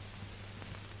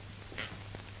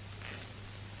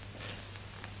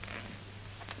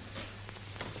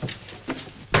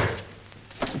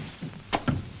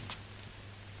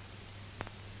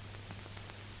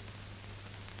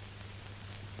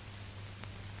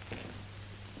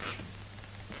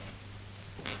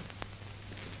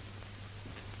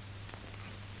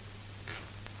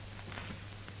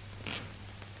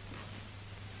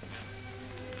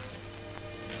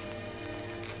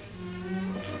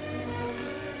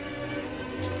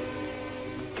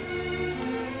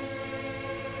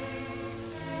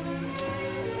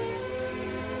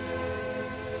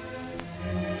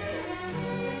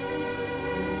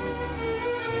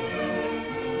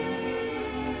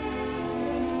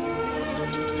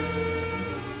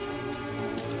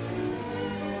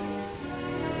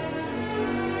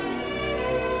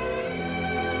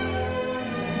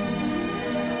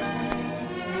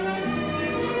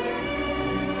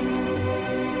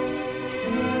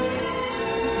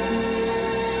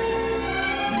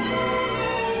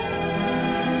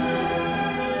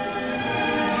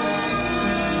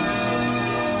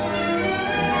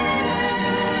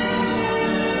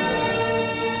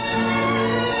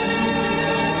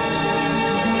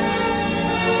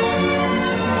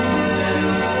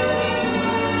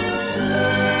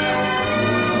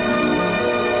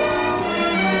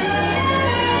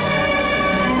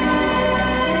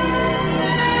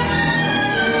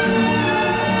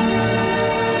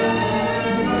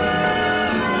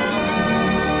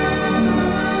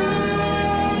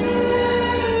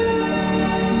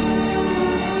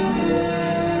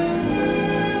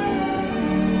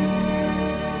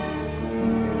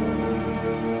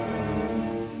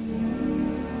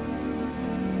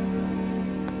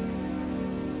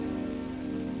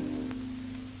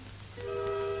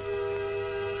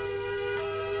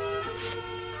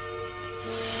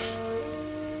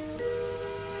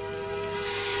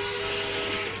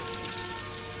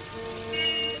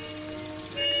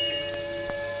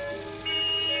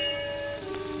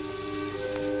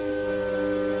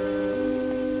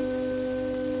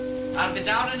 I'll be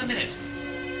down in a minute.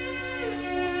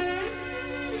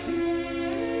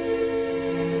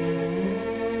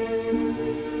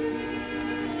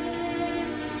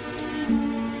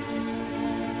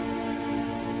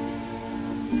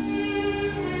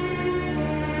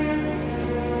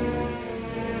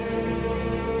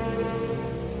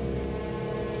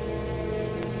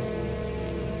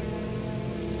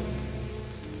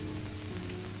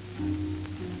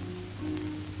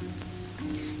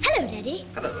 Hello, Daddy.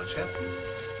 Hello, little chap.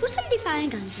 Was somebody firing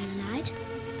guns in the night?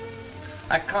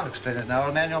 I can't explain it now,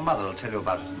 old man. Your mother will tell you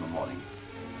about it in the morning.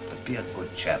 But be a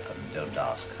good chap and don't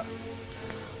ask her.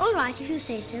 All right, if you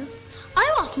say so. Are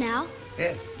you off now?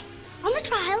 Yes, On the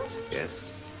trials? yes.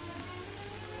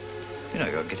 You know,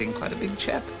 you're getting quite a big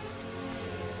chap.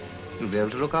 You'll be able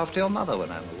to look after your mother when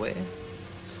I'm away.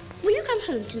 Will you come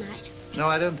home tonight? No,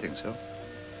 I don't think so.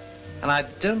 And I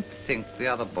don't think the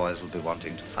other boys will be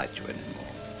wanting to fight you anymore.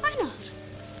 Why not?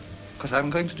 Because I'm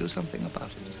going to do something about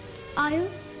it. Are you?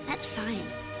 That's fine.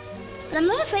 But I'm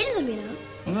not afraid of them, you know.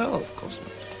 No, of course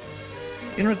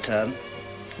not. In return,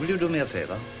 will you do me a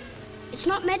favor? It's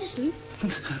not medicine.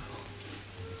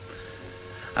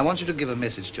 I want you to give a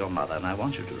message to your mother, and I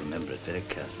want you to remember it very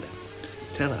carefully.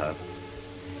 Tell her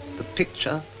the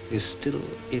picture is still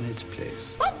in its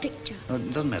place. What picture? No,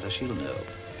 it doesn't matter, she'll know.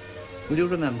 Will you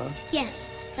remember? Yes,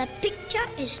 the picture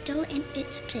is still in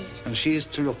its place. And she's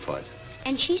to look for it.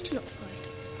 And she's to look for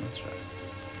it. That's right.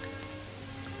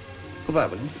 Goodbye,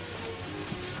 William.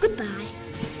 Goodbye.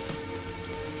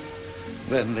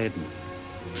 Van Leyden.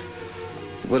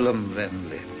 Willem Van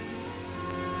Leyden.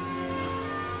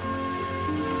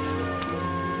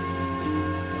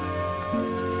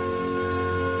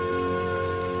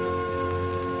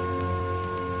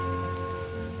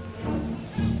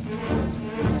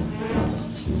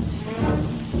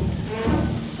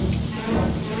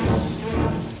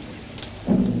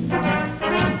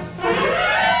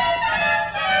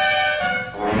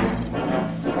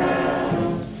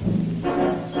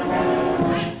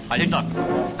 I did not.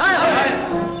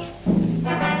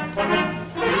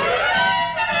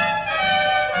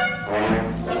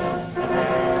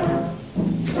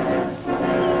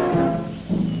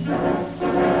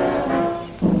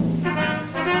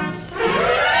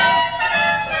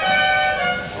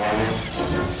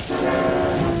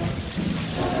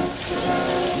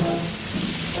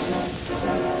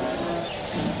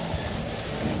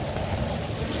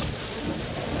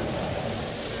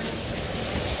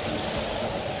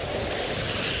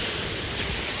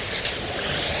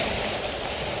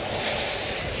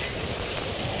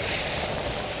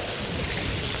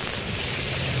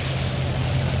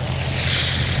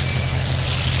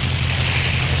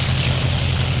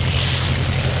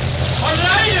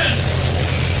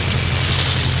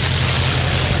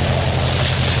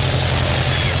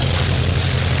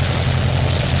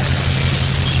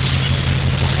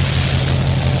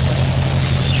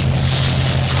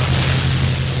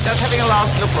 Just having a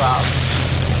last look round.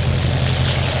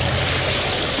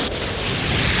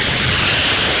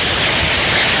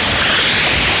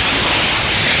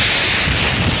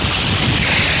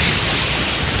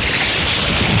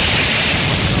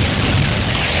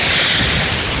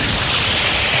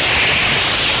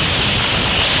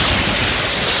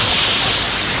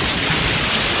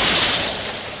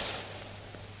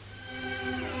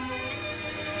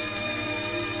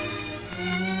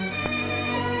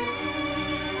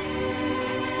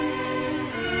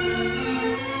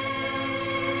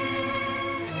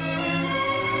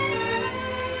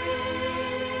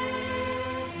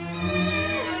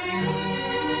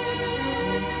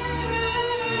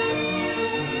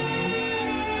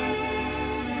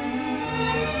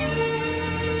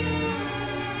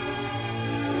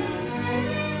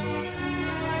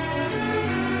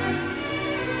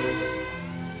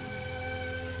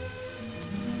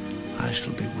 I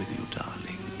shall be with you,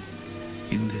 darling,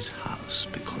 in this house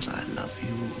because I love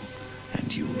you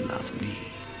and you love me.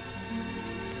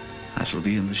 I shall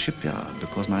be in the shipyard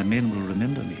because my men will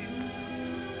remember me.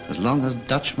 As long as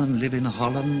Dutchmen live in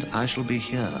Holland, I shall be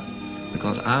here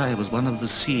because I was one of the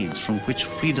seeds from which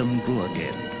freedom grew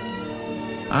again.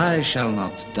 I shall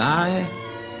not die.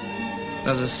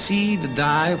 Does a seed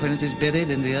die when it is buried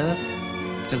in the earth?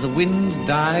 Has the wind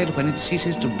died when it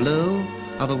ceases to blow?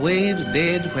 Are the waves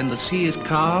dead when the sea is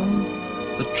calm?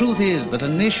 The truth is that a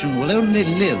nation will only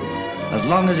live as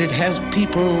long as it has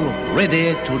people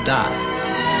ready to die.